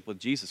relationship with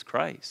Jesus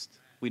Christ.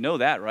 We know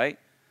that, right?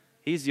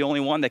 He's the only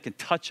one that can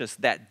touch us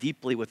that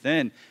deeply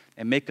within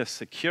and make us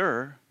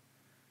secure.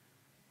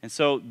 And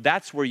so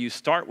that's where you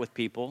start with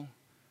people.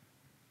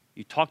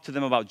 You talk to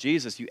them about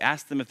Jesus. You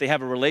ask them if they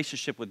have a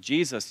relationship with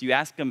Jesus. You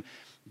ask them,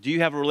 do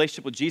you have a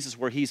relationship with Jesus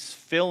where he's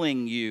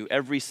filling you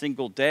every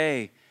single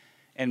day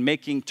and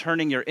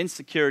turning your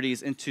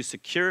insecurities into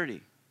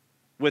security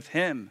with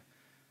him?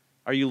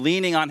 Are you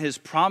leaning on his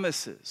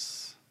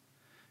promises?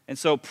 And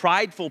so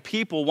prideful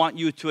people want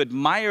you to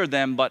admire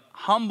them, but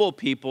humble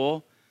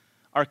people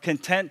are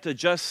content to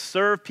just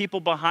serve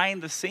people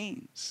behind the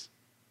scenes.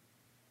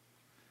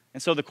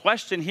 And so the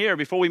question here,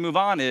 before we move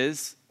on,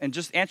 is, and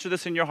just answer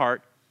this in your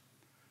heart,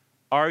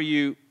 are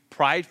you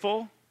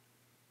prideful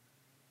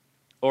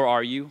or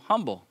are you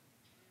humble?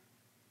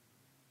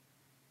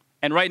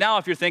 And right now,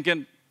 if you're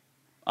thinking,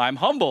 I'm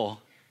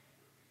humble,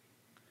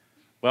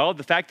 well,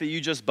 the fact that you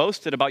just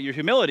boasted about your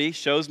humility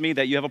shows me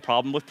that you have a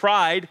problem with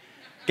pride.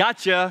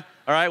 Gotcha.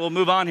 All right, we'll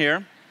move on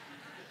here.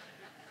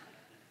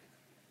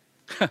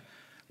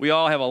 We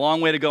all have a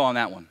long way to go on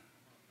that one.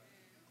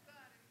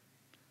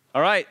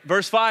 All right,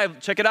 verse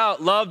 5, check it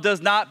out. Love does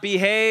not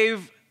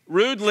behave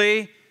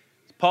rudely.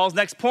 Paul's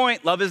next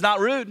point, love is not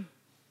rude.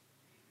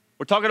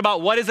 We're talking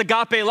about what is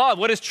agape love?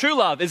 What is true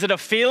love? Is it a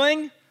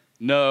feeling?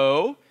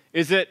 No.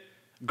 Is it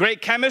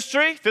great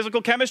chemistry,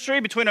 physical chemistry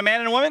between a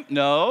man and a woman?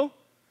 No.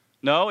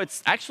 No,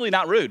 it's actually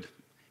not rude.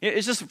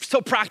 It's just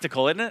so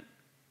practical, isn't it?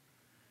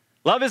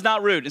 Love is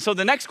not rude. And so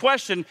the next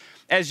question,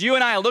 as you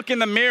and I look in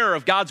the mirror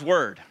of God's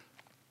word,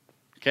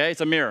 okay,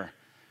 it's a mirror.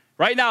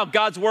 Right now,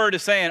 God's word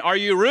is saying, are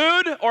you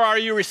rude or are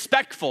you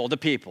respectful to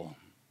people?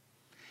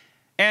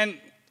 And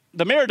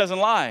the mirror doesn't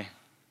lie.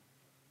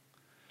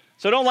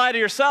 So don't lie to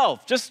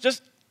yourself.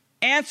 Just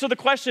answer the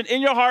question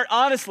in your heart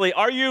honestly.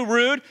 Are you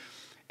rude?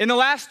 In the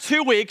last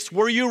 2 weeks,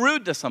 were you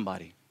rude to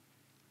somebody?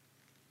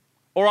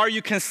 Or are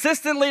you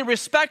consistently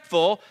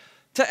respectful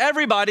to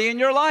everybody in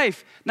your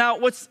life? Now,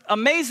 what's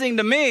amazing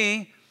to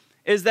me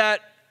is that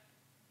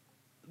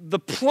the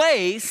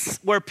place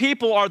where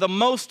people are the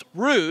most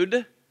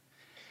rude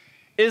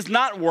is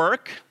not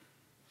work,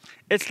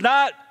 it's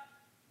not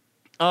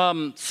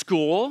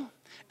school,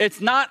 it's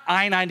not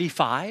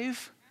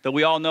I-95, though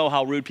we all know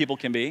how rude people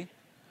can be.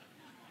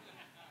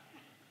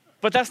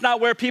 But that's not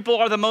where people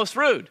are the most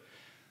rude.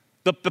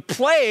 The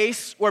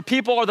place where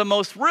people are the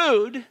most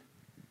rude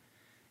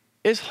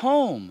is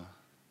home.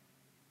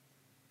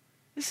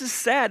 This is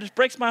sad. It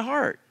breaks my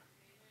heart.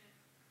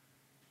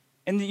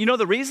 And you know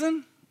the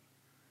reason?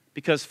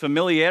 Because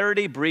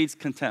familiarity breeds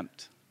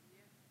contempt.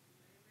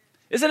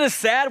 Isn't it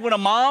sad when a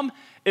mom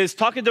is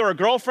talking to her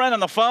girlfriend on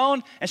the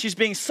phone and she's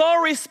being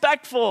so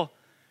respectful?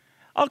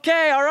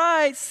 Okay, all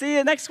right, see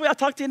you next week. I'll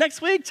talk to you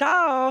next week.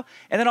 Ciao.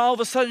 And then all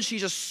of a sudden she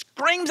just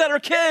screams at her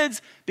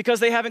kids because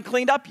they haven't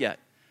cleaned up yet.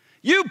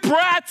 You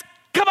brats,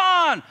 come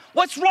on.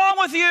 What's wrong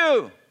with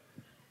you?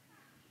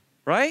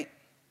 Right?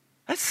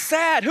 That's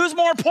sad. Who's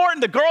more important,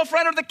 the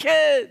girlfriend or the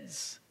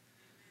kids?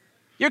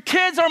 Your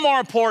kids are more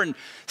important.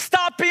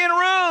 Stop being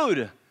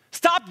rude.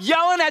 Stop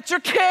yelling at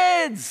your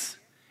kids.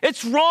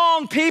 It's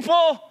wrong,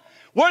 people.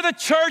 We're the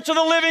church of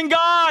the living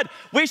God.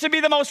 We should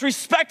be the most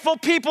respectful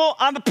people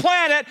on the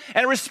planet,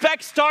 and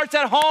respect starts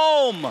at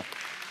home.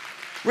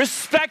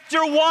 Respect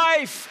your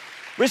wife.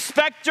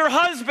 Respect your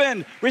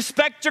husband.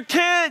 Respect your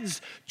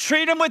kids.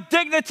 Treat them with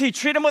dignity.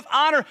 Treat them with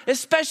honor,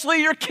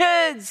 especially your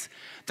kids.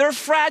 They're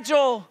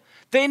fragile.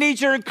 They need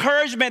your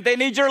encouragement. They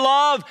need your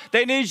love.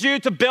 They need you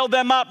to build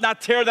them up,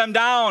 not tear them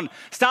down.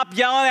 Stop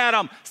yelling at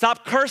them.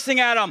 Stop cursing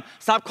at them.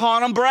 Stop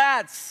calling them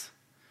brats.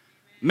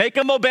 Make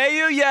them obey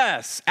you?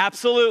 Yes,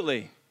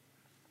 absolutely.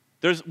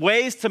 There's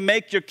ways to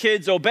make your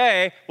kids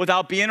obey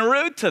without being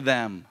rude to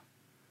them.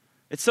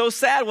 It's so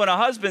sad when a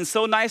husband's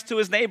so nice to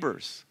his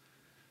neighbors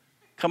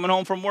coming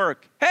home from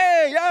work.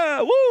 Hey,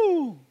 yeah,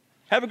 woo,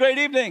 have a great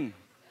evening.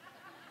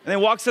 And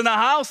then walks in the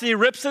house and he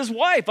rips his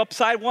wife up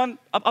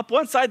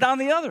one side, down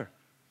the other.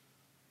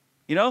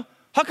 You know,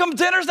 how come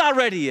dinner's not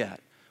ready yet?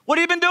 What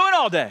have you been doing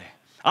all day?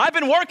 I've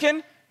been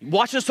working.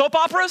 Watching soap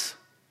operas?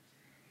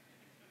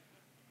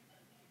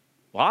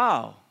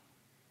 Wow.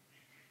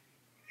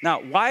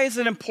 Now, why is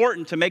it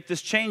important to make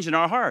this change in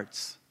our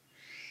hearts?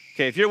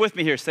 Okay, if you're with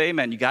me here, say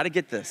amen. You got to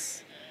get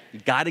this. You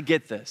got to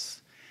get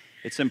this.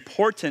 It's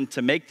important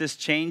to make this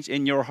change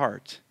in your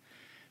heart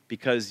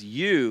because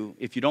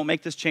if you don't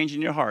make this change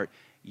in your heart,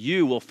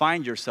 you will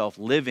find yourself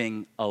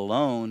living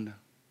alone. Amen.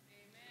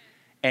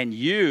 And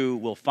you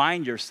will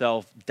find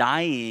yourself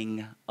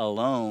dying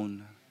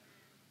alone.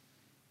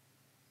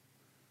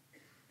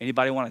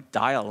 Anybody want to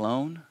die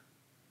alone?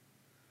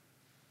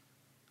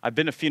 I've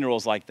been to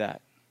funerals like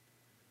that.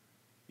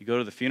 You go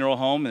to the funeral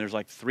home and there's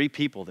like 3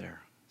 people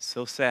there.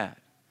 So sad.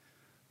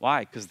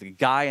 Why? Because the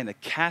guy in the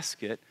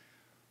casket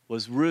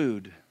was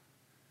rude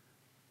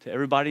to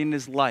everybody in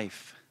his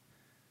life.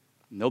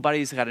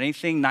 Nobody's got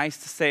anything nice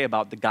to say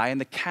about the guy in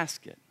the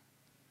casket.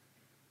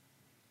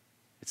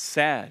 It's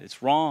sad.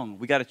 It's wrong.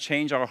 We got to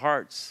change our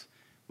hearts.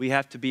 We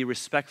have to be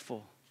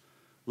respectful.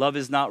 Love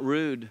is not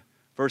rude.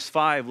 Verse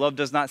 5, love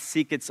does not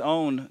seek its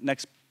own.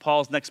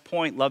 Paul's next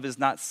point, love is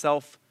not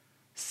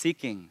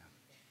self-seeking.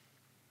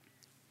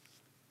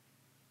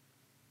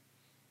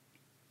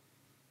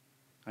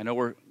 I know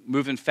we're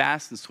moving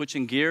fast and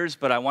switching gears,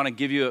 but I want to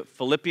give you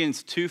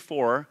Philippians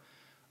 2:4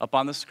 up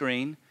on the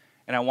screen.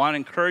 And I want to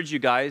encourage you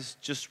guys,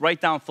 just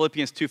write down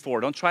Philippians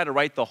 2:4. Don't try to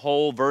write the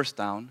whole verse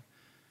down.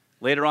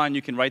 Later on,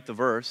 you can write the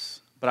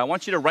verse. But I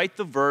want you to write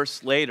the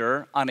verse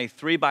later on a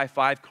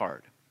 3x5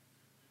 card.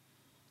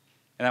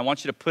 and I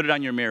want you to put it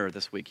on your mirror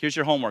this week. Here's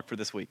your homework for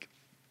this week.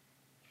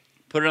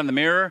 Put it on the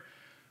mirror,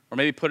 or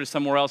maybe put it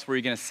somewhere else where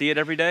you're going to see it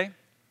every day.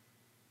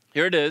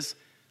 Here it is.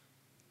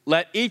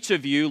 Let each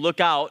of you look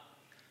out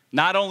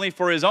not only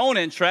for his own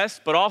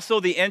interest, but also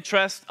the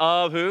interest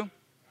of who?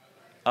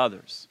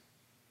 Others.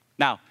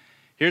 Now,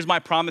 here's my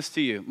promise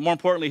to you. More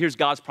importantly, here's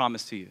God's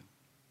promise to you.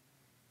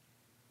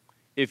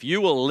 If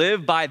you will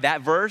live by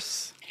that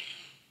verse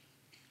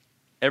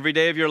every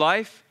day of your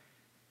life,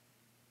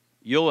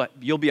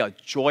 you'll be a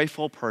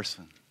joyful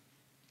person.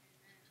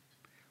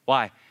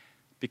 Why?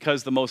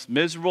 Because the most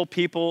miserable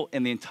people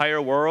in the entire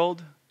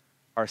world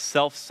are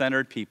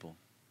self-centered people.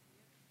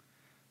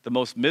 The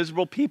most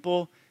miserable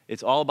people,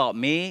 it's all about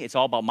me, it's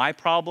all about my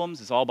problems,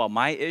 it's all about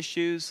my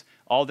issues.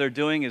 All they're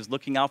doing is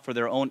looking out for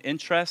their own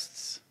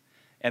interests,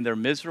 and they're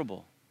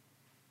miserable.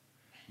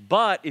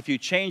 But if you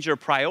change your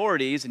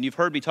priorities, and you've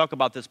heard me talk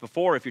about this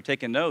before if you're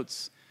taking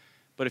notes,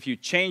 but if you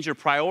change your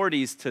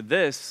priorities to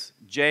this,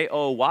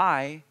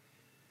 J-O-Y,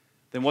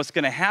 then what's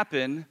going to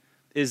happen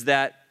is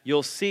that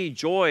you'll see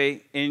joy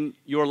in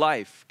your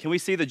life. Can we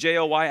see the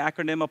J-O-Y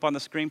acronym up on the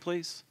screen,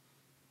 please?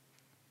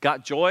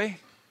 Got joy?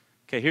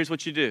 Okay, here's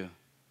what you do.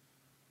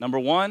 Number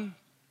one,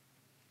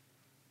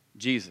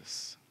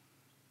 Jesus.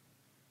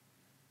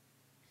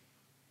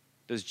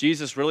 Does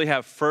Jesus really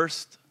have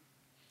first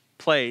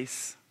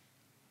place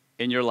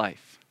in your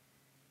life?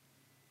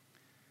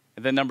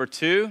 And then number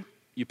two,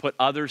 you put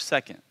others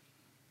second.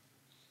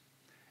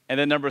 And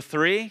then number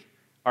three,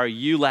 are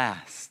you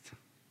last?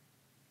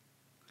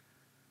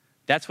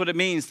 That's what it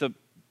means to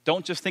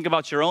don't just think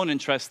about your own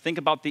interests, think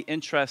about the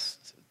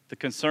interests, the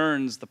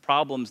concerns, the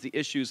problems, the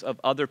issues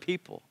of other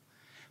people.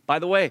 By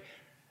the way,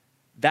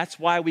 that's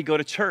why we go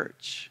to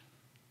church.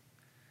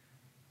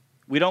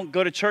 We don't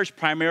go to church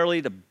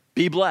primarily to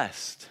be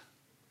blessed.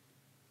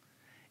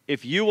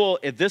 If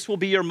this will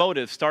be your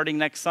motive starting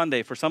next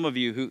Sunday, for some of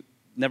you who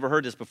never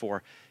heard this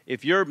before,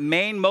 if your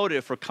main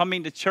motive for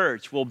coming to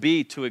church will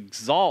be to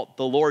exalt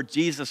the Lord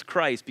Jesus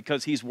Christ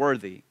because he's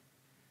worthy,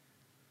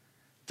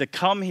 to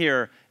come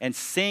here and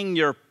sing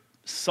your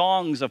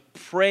songs of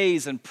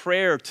praise and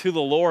prayer to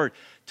the Lord,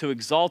 to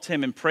exalt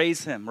him and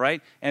praise him,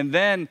 right? And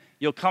then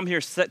you'll come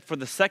here for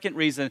the second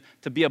reason,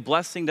 to be a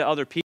blessing to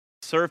other people,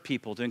 to serve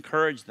people, to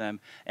encourage them.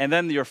 And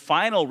then your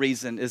final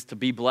reason is to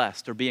be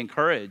blessed or be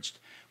encouraged.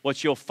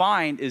 What you'll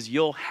find is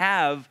you'll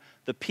have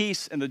the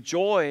peace and the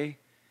joy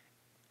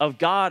of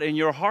God in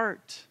your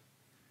heart.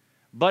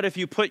 But if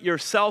you put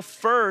yourself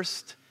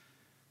first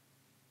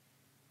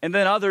and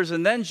then others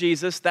and then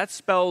Jesus, that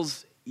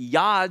spells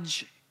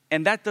Yaj,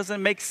 and that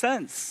doesn't make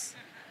sense.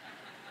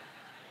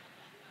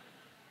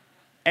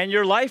 And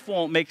your life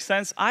won't make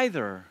sense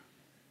either.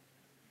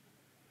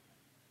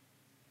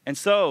 And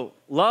so,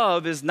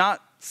 love is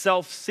not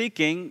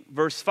self-seeking.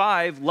 Verse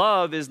 5,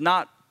 love is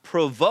not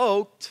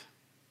provoked.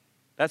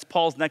 That's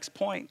Paul's next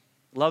point.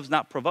 Love's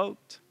not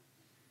provoked.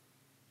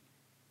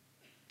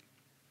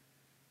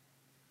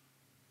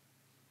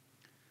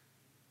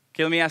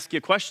 Okay, let me ask you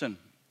a question.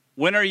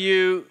 When are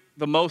you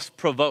the most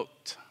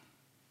provoked?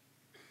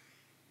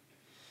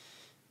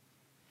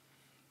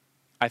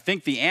 I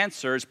think the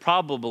answer is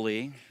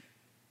probably,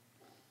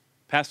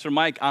 Pastor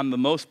Mike, I'm the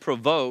most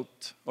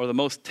provoked or the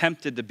most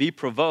tempted to be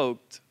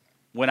provoked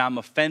when I'm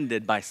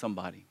offended by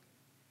somebody,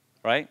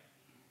 right?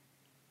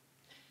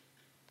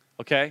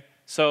 Okay,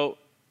 so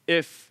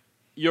if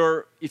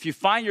you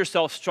find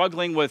yourself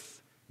struggling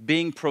with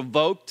being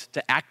provoked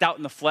to act out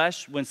in the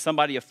flesh when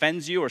somebody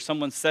offends you or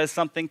someone says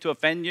something to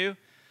offend you,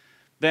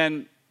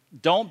 then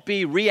don't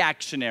be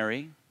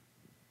reactionary,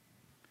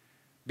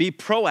 be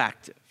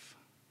proactive.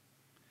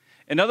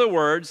 In other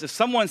words, if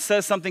someone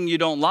says something you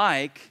don't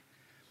like,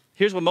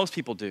 here's what most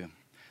people do.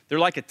 They're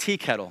like a tea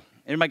kettle.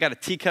 Everybody got a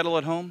tea kettle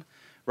at home,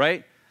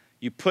 right?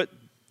 You put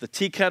the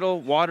tea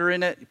kettle, water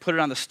in it, you put it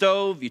on the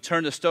stove, you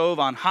turn the stove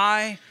on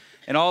high,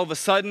 and all of a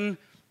sudden,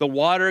 the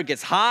water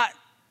gets hot,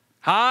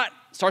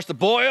 starts to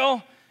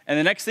boil, and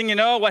the next thing you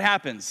know, what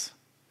happens?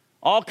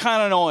 All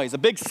kind of noise, a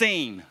big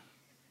scene.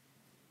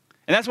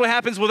 And that's what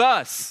happens with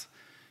us.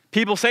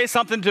 People say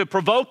something to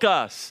provoke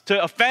us,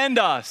 to offend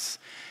us,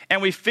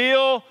 and we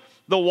feel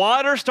the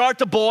water start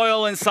to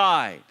boil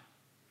inside.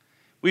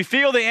 We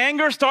feel the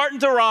anger starting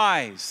to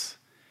rise.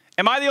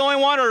 Am I the only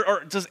one,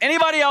 or does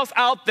anybody else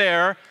out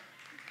there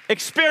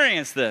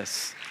experience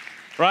this,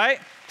 right?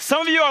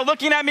 Some of you are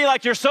looking at me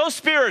like you're so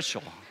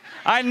spiritual.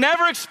 I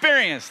never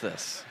experienced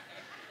this.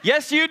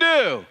 Yes, you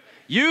do.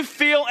 You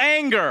feel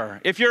anger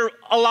if you're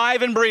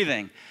alive and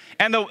breathing.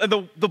 And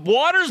the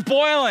water's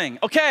boiling.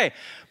 Okay,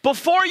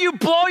 before you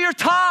blow your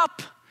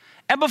top,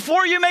 and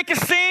before you make a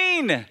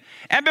scene,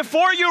 and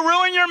before you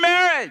ruin your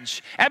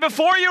marriage, and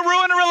before you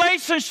ruin a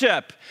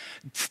relationship,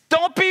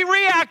 don't be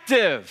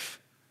reactive.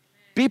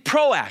 Be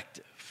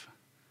proactive.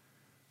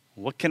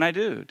 What can I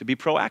do to be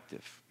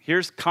proactive?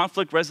 Here's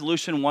conflict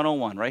resolution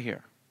 101 right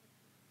here.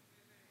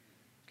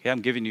 Okay,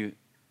 I'm giving you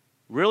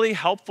really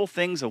helpful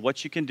things of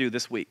what you can do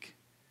this week.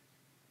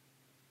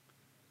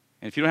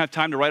 And if you don't have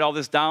time to write all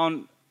this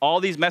down, all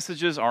these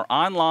messages are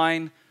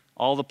online.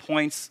 All the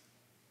points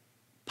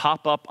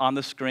pop up on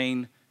the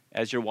screen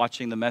as you're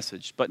watching the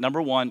message. But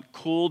number one,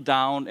 cool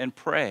down and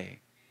pray.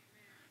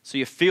 So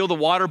you feel the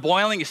water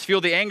boiling, you feel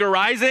the anger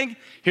rising.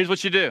 Here's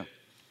what you do.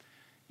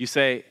 You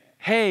say,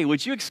 hey,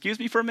 would you excuse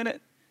me for a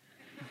minute?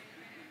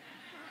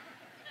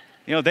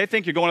 You know, they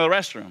think you're going to the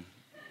restroom.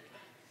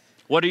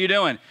 What are you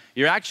doing?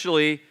 You're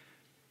actually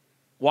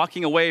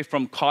walking away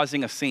from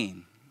causing a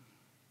scene.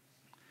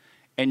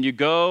 And you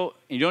go,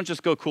 and you don't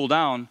just go cool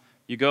down,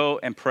 you go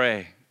and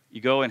pray. You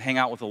go and hang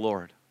out with the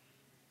Lord.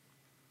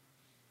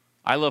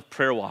 I love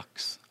prayer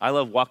walks. I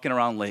love walking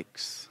around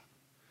lakes.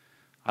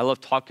 I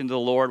love talking to the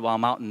Lord while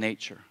I'm out in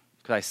nature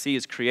because I see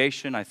his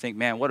creation. I think,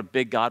 man, what a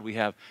big God we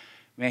have.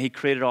 Man, he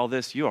created all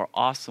this. You are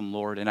awesome,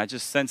 Lord. And I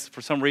just sense,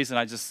 for some reason,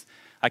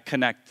 I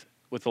connect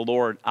with the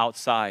Lord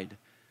outside.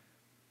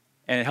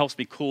 And it helps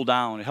me cool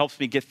down. It helps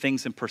me get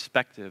things in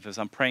perspective as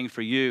I'm praying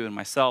for you and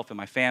myself and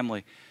my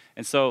family.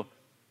 And so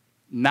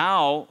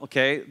now,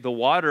 okay, the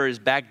water is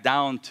back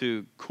down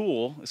to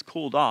cool. It's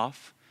cooled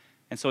off.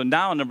 And so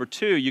now, number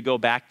two, you go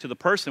back to the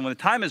person when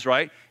the time is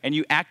right and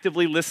you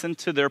actively listen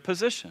to their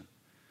position.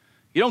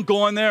 You don't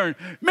go in there and,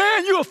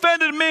 man, you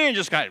offended me, and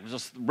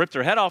just rip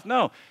their head off.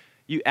 No,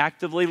 you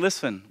actively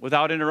listen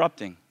without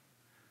interrupting.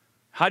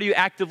 How do you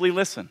actively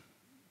listen?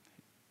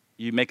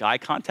 You make eye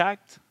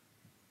contact.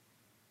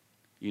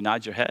 You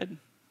nod your head.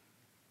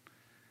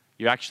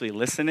 You're actually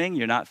listening.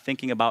 You're not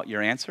thinking about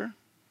your answer,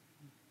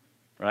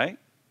 right?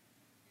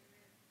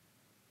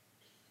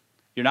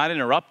 You're not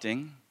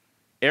interrupting.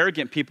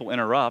 Arrogant people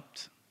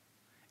interrupt.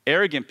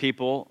 Arrogant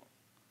people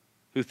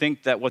who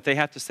think that what they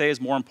have to say is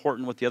more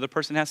important than what the other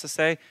person has to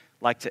say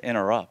like to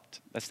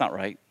interrupt. That's not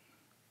right.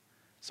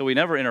 So we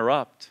never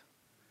interrupt.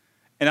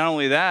 And not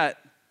only that,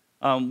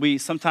 we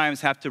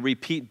sometimes have to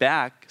repeat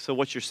back. So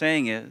what you're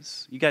saying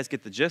is, you guys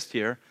get the gist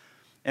here.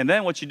 And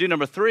then what you do,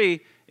 number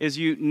three, is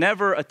you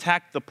never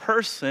attack the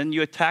person,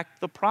 you attack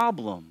the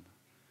problem.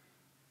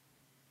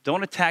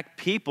 Don't attack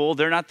people,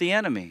 they're not the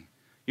enemy.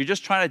 You're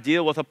just trying to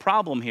deal with a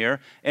problem here.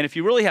 And if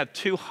you really have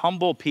two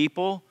humble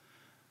people,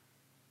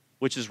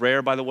 which is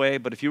rare, by the way,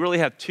 but if you really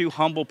have two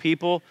humble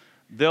people,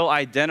 they'll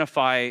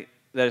identify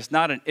that it's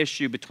not an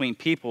issue between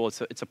people,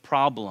 it's a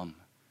problem.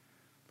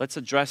 Let's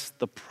address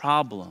the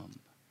problem.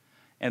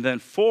 And then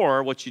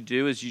four, what you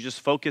do is you just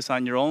focus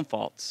on your own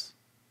faults.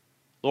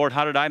 Lord,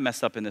 how did I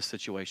mess up in this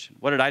situation?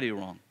 What did I do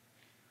wrong?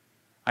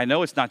 I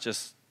know it's not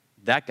just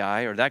that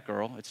guy or that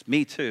girl, it's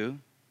me too.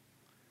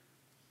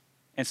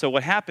 And so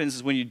what happens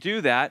is when you do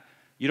that,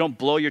 you don't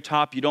blow your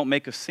top, you don't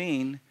make a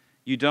scene,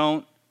 you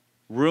don't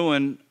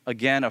ruin,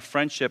 again, a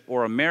friendship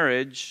or a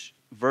marriage.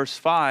 Verse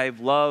 5,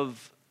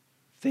 love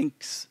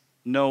thinks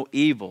no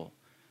evil.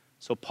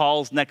 So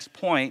Paul's next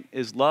point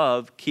is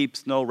love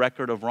keeps no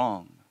record of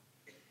wrong.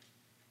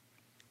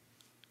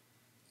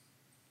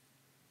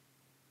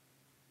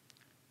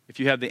 If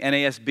you have the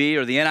NASB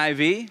or the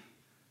NIV,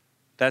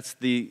 that's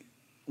the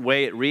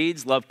way it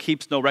reads. Love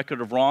keeps no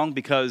record of wrong,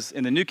 because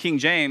in the New King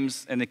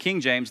James and the King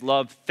James,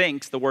 love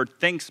thinks, the word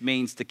thinks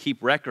means to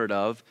keep record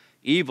of.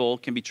 Evil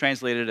can be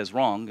translated as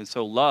wrong, and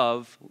so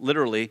love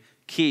literally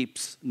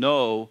keeps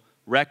no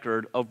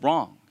record of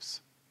wrongs.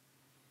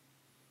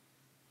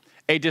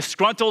 A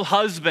disgruntled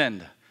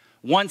husband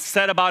once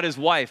said about his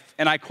wife,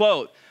 and I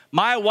quote,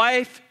 "My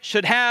wife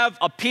should have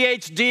a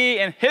PhD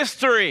in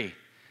history.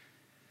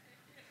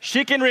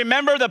 She can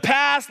remember the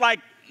past like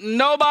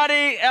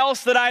nobody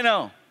else that I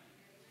know.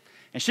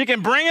 And she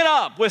can bring it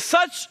up with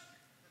such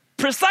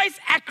precise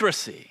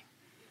accuracy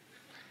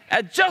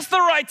at just the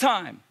right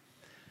time.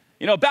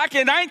 You know, back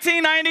in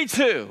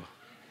 1992.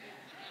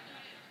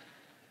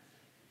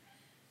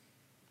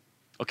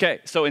 Okay,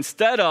 so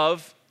instead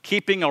of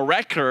keeping a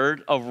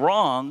record of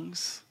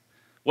wrongs,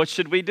 what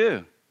should we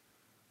do?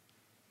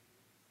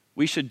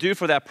 We should do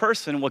for that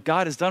person what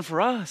God has done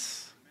for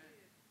us.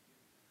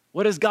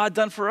 What has God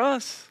done for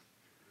us?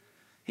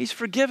 He's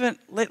forgiven.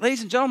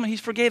 Ladies and gentlemen, He's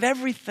forgave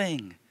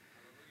everything.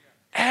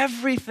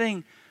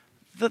 Everything.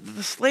 The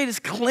slate is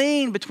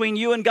clean between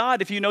you and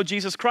God if you know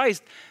Jesus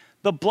Christ.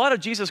 The blood of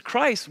Jesus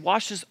Christ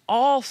washes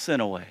all sin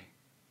away.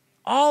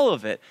 All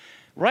of it.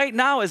 Right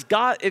now, as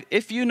God,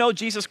 if you know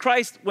Jesus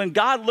Christ, when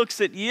God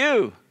looks at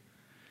you,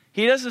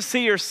 He doesn't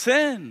see your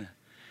sin.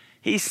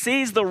 He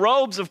sees the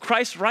robes of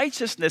Christ's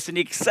righteousness, and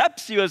He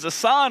accepts you as a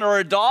son or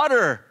a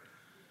daughter.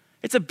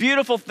 It's a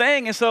beautiful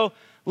thing. And so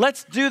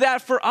let's do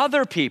that for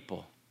other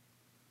people.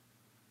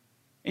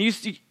 And you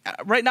see,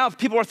 right now,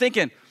 people are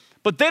thinking,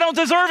 but they don't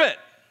deserve it.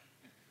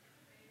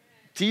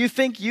 Do you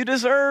think you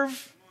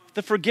deserve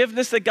the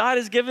forgiveness that God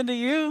has given to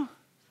you?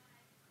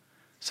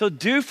 So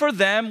do for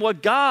them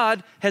what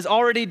God has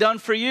already done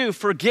for you.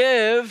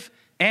 Forgive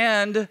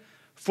and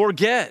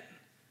forget.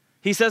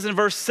 He says in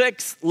verse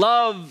 6,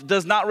 love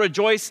does not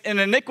rejoice in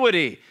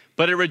iniquity,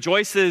 but it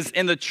rejoices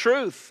in the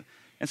truth.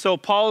 And so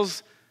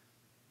Paul's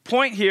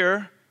point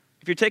here,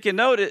 if you're taking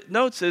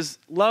notes, is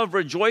love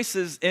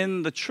rejoices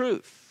in the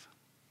truth.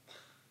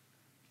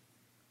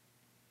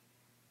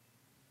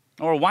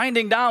 We're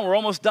winding down, we're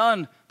almost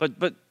done,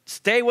 but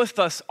stay with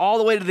us all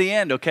the way to the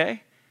end,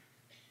 okay?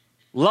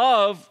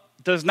 Love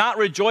does not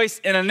rejoice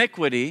in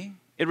iniquity,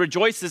 it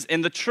rejoices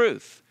in the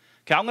truth.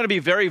 Okay, I'm going to be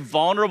very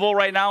vulnerable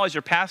right now as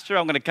your pastor.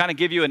 I'm going to kind of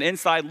give you an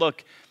inside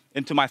look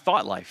into my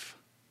thought life.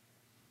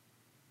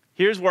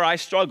 Here's where I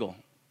struggle.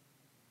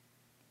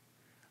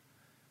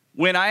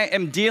 When I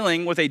am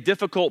dealing with a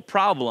difficult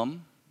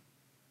problem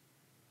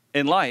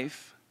in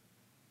life,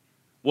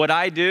 what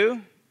I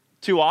do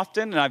too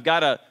often, and I've got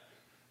to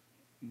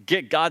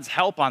get God's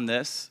help on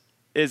this,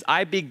 is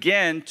I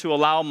begin to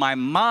allow my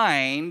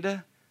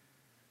mind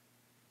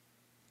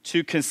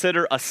to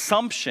consider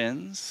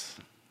assumptions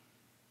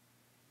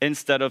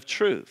instead of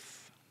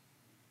truth.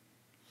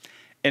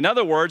 In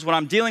other words, when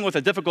I'm dealing with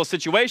a difficult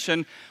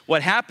situation,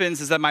 what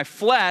happens is that my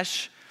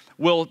flesh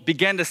will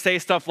begin to say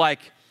stuff like,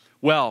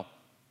 well,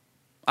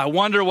 I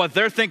wonder what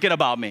they're thinking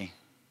about me.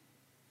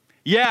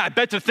 Yeah, I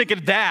bet they're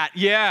thinking that,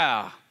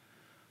 yeah.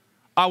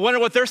 I wonder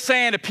what they're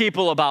saying to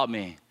people about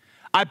me.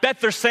 I bet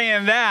they're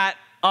saying that,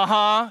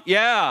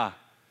 yeah.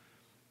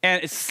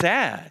 And it's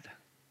sad.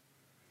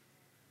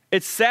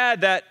 It's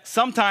sad that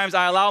sometimes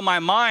I allow my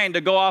mind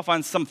to go off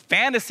on some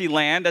fantasy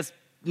land that's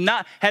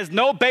has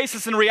no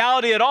basis in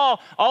reality at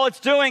all. All it's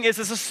doing is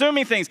it's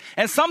assuming things.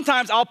 And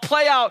sometimes I'll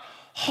play out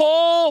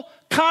whole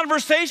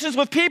conversations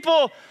with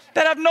people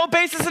that have no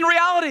basis in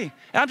reality.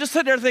 And I'm just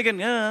sitting there thinking,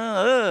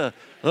 Now,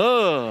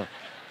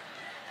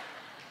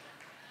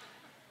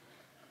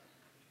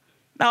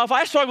 if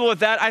I struggle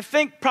with that, I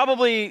think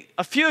probably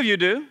a few of you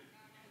do.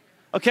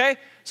 Okay?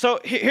 So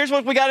here's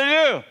what we got to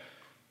do.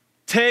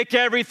 Take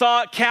every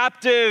thought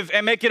captive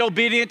and make it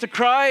obedient to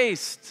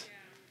Christ.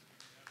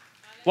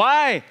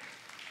 Why?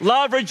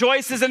 Love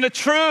rejoices in the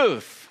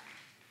truth.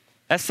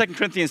 That's 2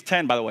 Corinthians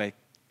 10, by the way.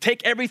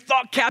 Take every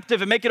thought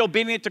captive and make it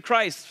obedient to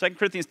Christ. 2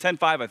 Corinthians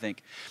 10:5, I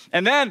think.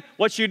 And then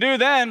what you do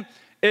then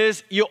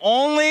is you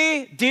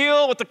only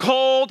deal with the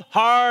cold,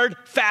 hard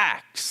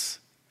facts.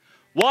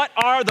 What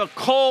are the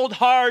cold,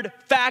 hard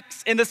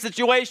facts in the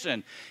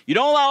situation? You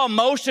don't allow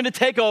emotion to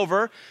take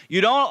over.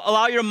 You don't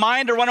allow your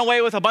mind to run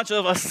away with a bunch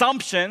of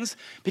assumptions,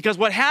 because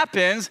what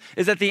happens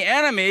is that the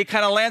enemy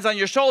kind of lands on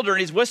your shoulder and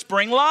he's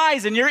whispering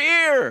lies in your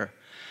ear.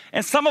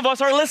 And some of us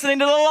are listening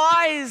to the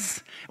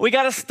lies. We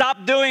got to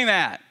stop doing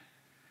that.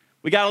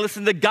 We got to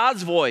listen to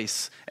God's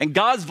voice. And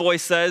God's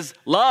voice says,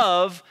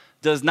 love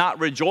does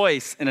not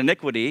rejoice in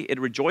iniquity. It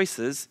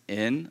rejoices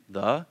in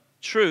the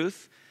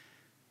truth.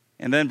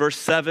 And then verse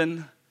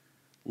 7,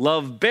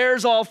 love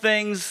bears all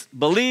things,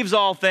 believes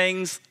all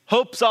things,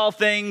 hopes all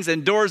things,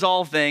 endures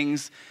all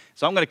things.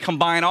 So I'm going to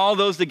combine all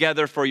those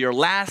together for your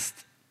last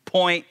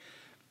point,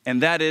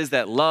 and that is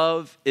that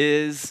love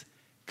is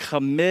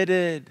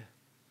committed.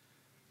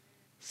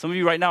 Some of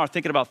you right now are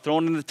thinking about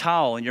throwing in the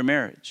towel in your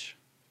marriage.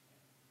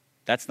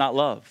 That's not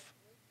love.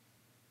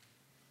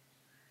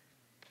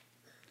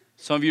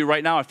 Some of you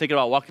right now are thinking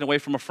about walking away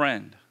from a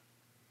friend.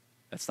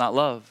 That's not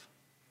love.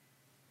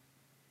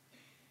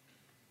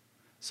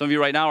 Some of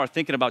you right now are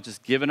thinking about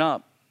just giving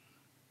up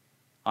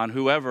on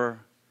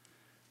whoever.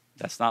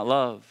 That's not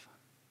love.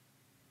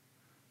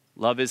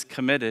 Love is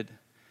committed.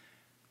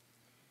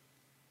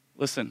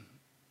 Listen,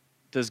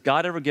 does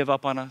God ever give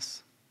up on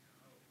us?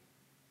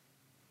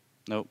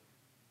 Nope.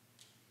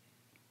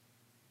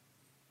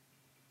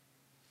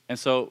 And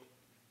so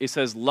it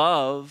says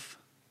love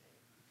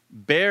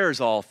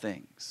bears all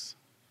things.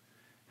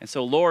 And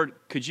so, Lord,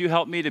 could you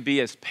help me to be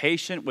as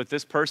patient with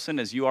this person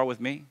as you are with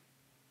me?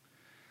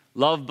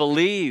 Love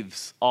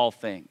believes all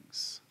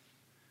things.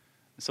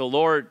 So,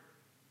 Lord,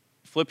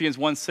 Philippians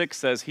 1:6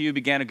 says, he who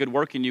began a good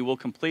work in you will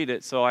complete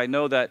it. So I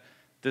know that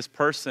this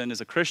person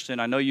is a Christian.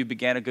 I know you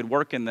began a good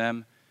work in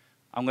them.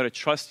 I'm going to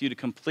trust you to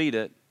complete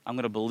it. I'm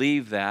going to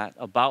believe that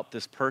about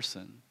this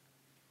person.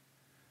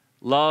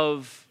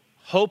 Love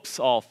hopes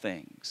all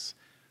things.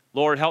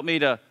 Lord, help me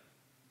to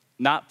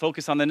not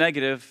focus on the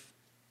negative.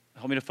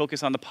 Help me to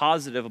focus on the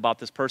positive about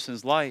this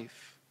person's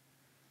life.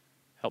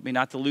 Help me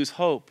not to lose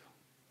hope.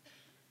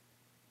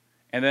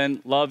 And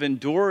then love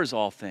endures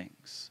all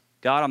things.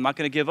 God, I'm not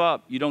going to give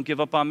up. You don't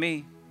give up on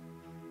me,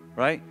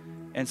 right?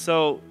 And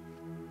so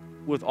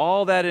with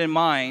all that in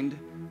mind,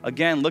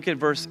 again, look at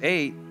verse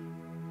 8.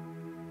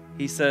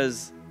 He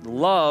says,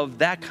 love,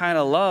 that kind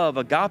of love,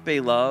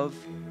 agape love,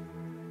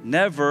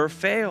 never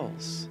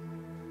fails.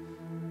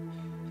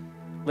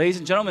 Ladies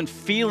and gentlemen,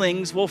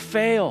 feelings will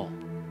fail.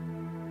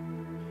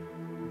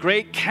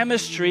 Great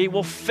chemistry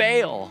will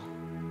fail.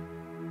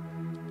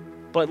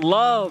 But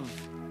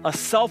love, a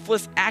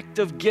selfless act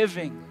of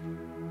giving,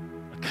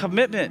 a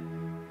commitment,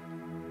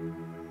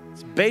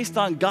 it's based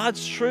on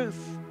God's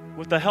truth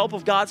with the help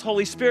of God's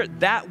Holy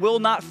Spirit, that will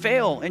not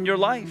fail in your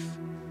life.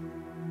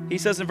 He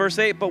says in verse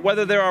 8, but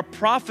whether there are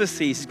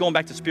prophecies, he's going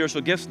back to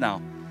spiritual gifts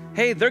now.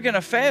 Hey, they're going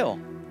to fail.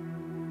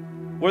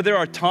 Where there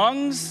are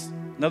tongues,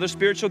 another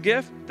spiritual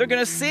gift, they're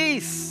going to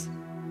cease.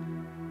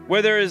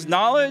 Where there is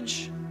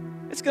knowledge,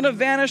 it's going to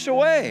vanish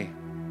away.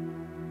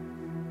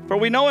 For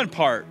we know in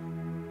part,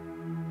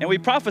 and we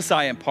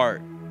prophesy in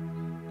part.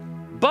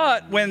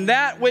 But when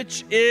that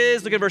which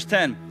is, look at verse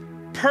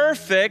 10,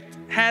 perfect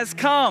has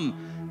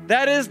come.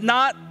 That is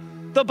not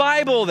the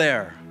Bible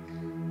there.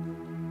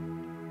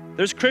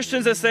 There's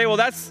Christians that say, well,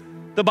 that's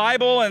the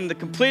Bible and the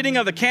completing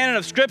of the canon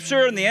of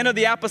Scripture and the end of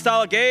the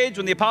apostolic age,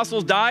 when the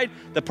apostles died,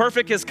 the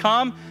perfect has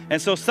come.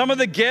 And so some of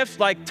the gifts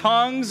like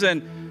tongues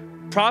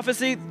and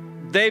prophecy,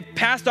 they've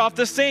passed off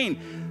the scene.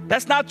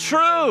 That's not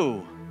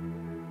true.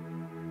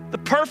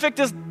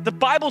 The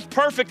Bible's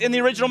perfect in the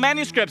original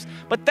manuscripts,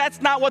 but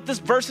that's not what this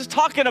verse is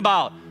talking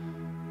about.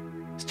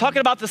 It's talking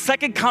about the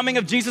second coming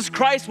of Jesus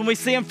Christ when we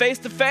see him face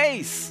to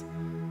face.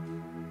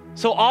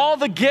 So all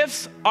the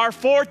gifts are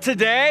for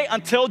today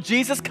until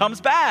Jesus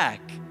comes back.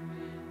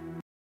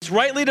 Let's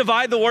rightly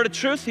divide the word of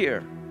truth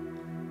here.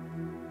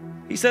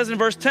 He says in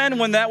verse 10,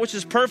 when that which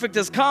is perfect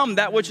has come,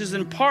 that which is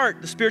in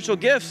part, the spiritual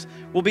gifts,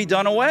 will be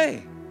done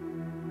away.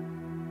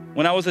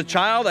 When I was a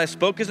child, I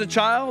spoke as a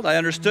child, I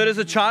understood as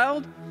a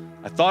child,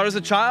 I thought as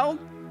a child.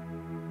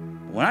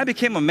 When I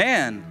became a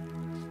man,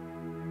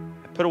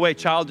 I put away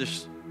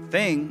childish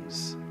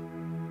things.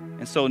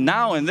 And so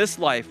now in this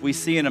life, we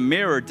see in a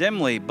mirror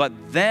dimly, but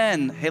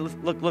then, hey,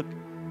 look,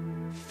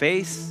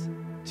 face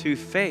to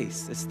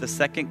face. It's the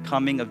second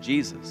coming of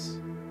Jesus.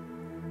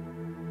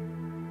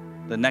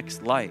 The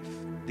next life,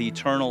 the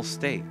eternal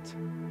state.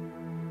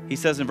 He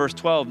says in verse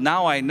 12,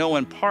 now I know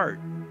in part,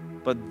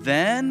 but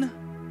then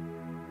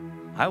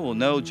I will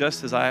know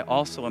just as I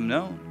also am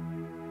known.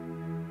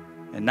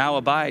 And now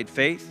abide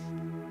faith,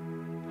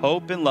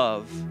 hope, and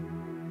love.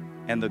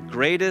 And the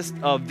greatest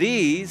of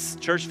these,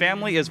 church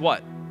family, is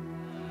what?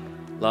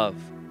 Love.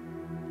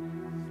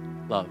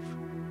 Love.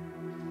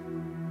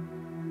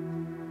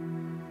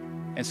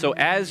 And so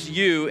as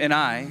you and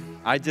I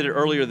did it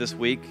earlier this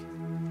week,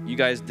 you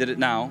guys did it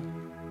now,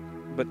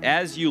 but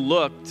as you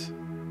looked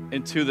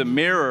into the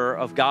mirror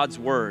of God's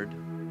word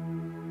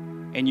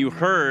and you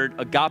heard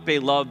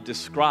agape love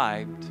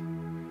described,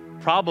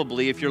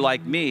 probably if you're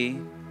like me,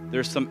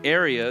 there's some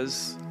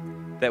areas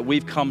that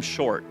we've come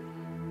short.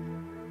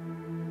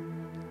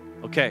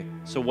 Okay,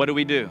 so what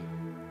do?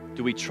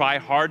 Do we try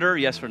harder,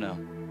 yes or no?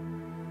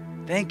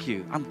 Thank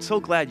you. I'm so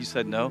glad you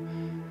said no.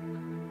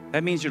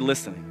 That means you're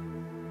listening.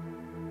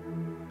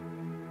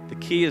 The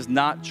key is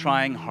not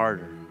trying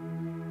harder.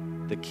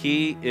 The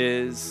key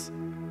is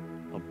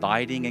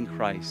abiding in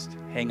Christ.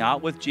 Hang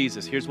out with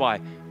Jesus. Here's why.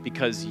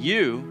 Because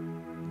you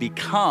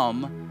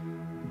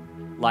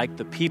become like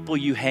the people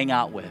you hang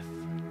out with.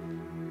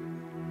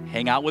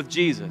 Hang out with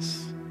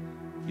Jesus.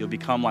 You'll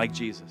become like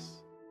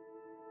Jesus.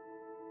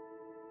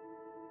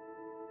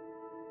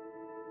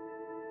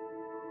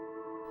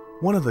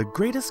 One of the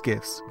greatest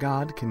gifts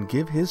God can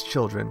give his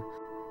children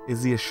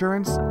is the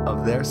assurance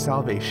of their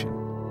salvation.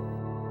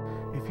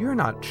 If you're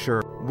not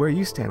sure where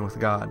you stand with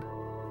God,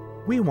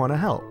 we want to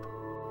help.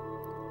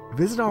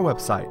 Visit our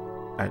website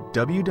at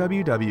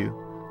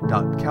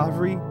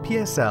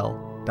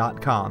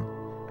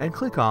www.calvarypsl.com and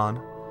click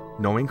on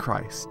Knowing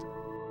Christ.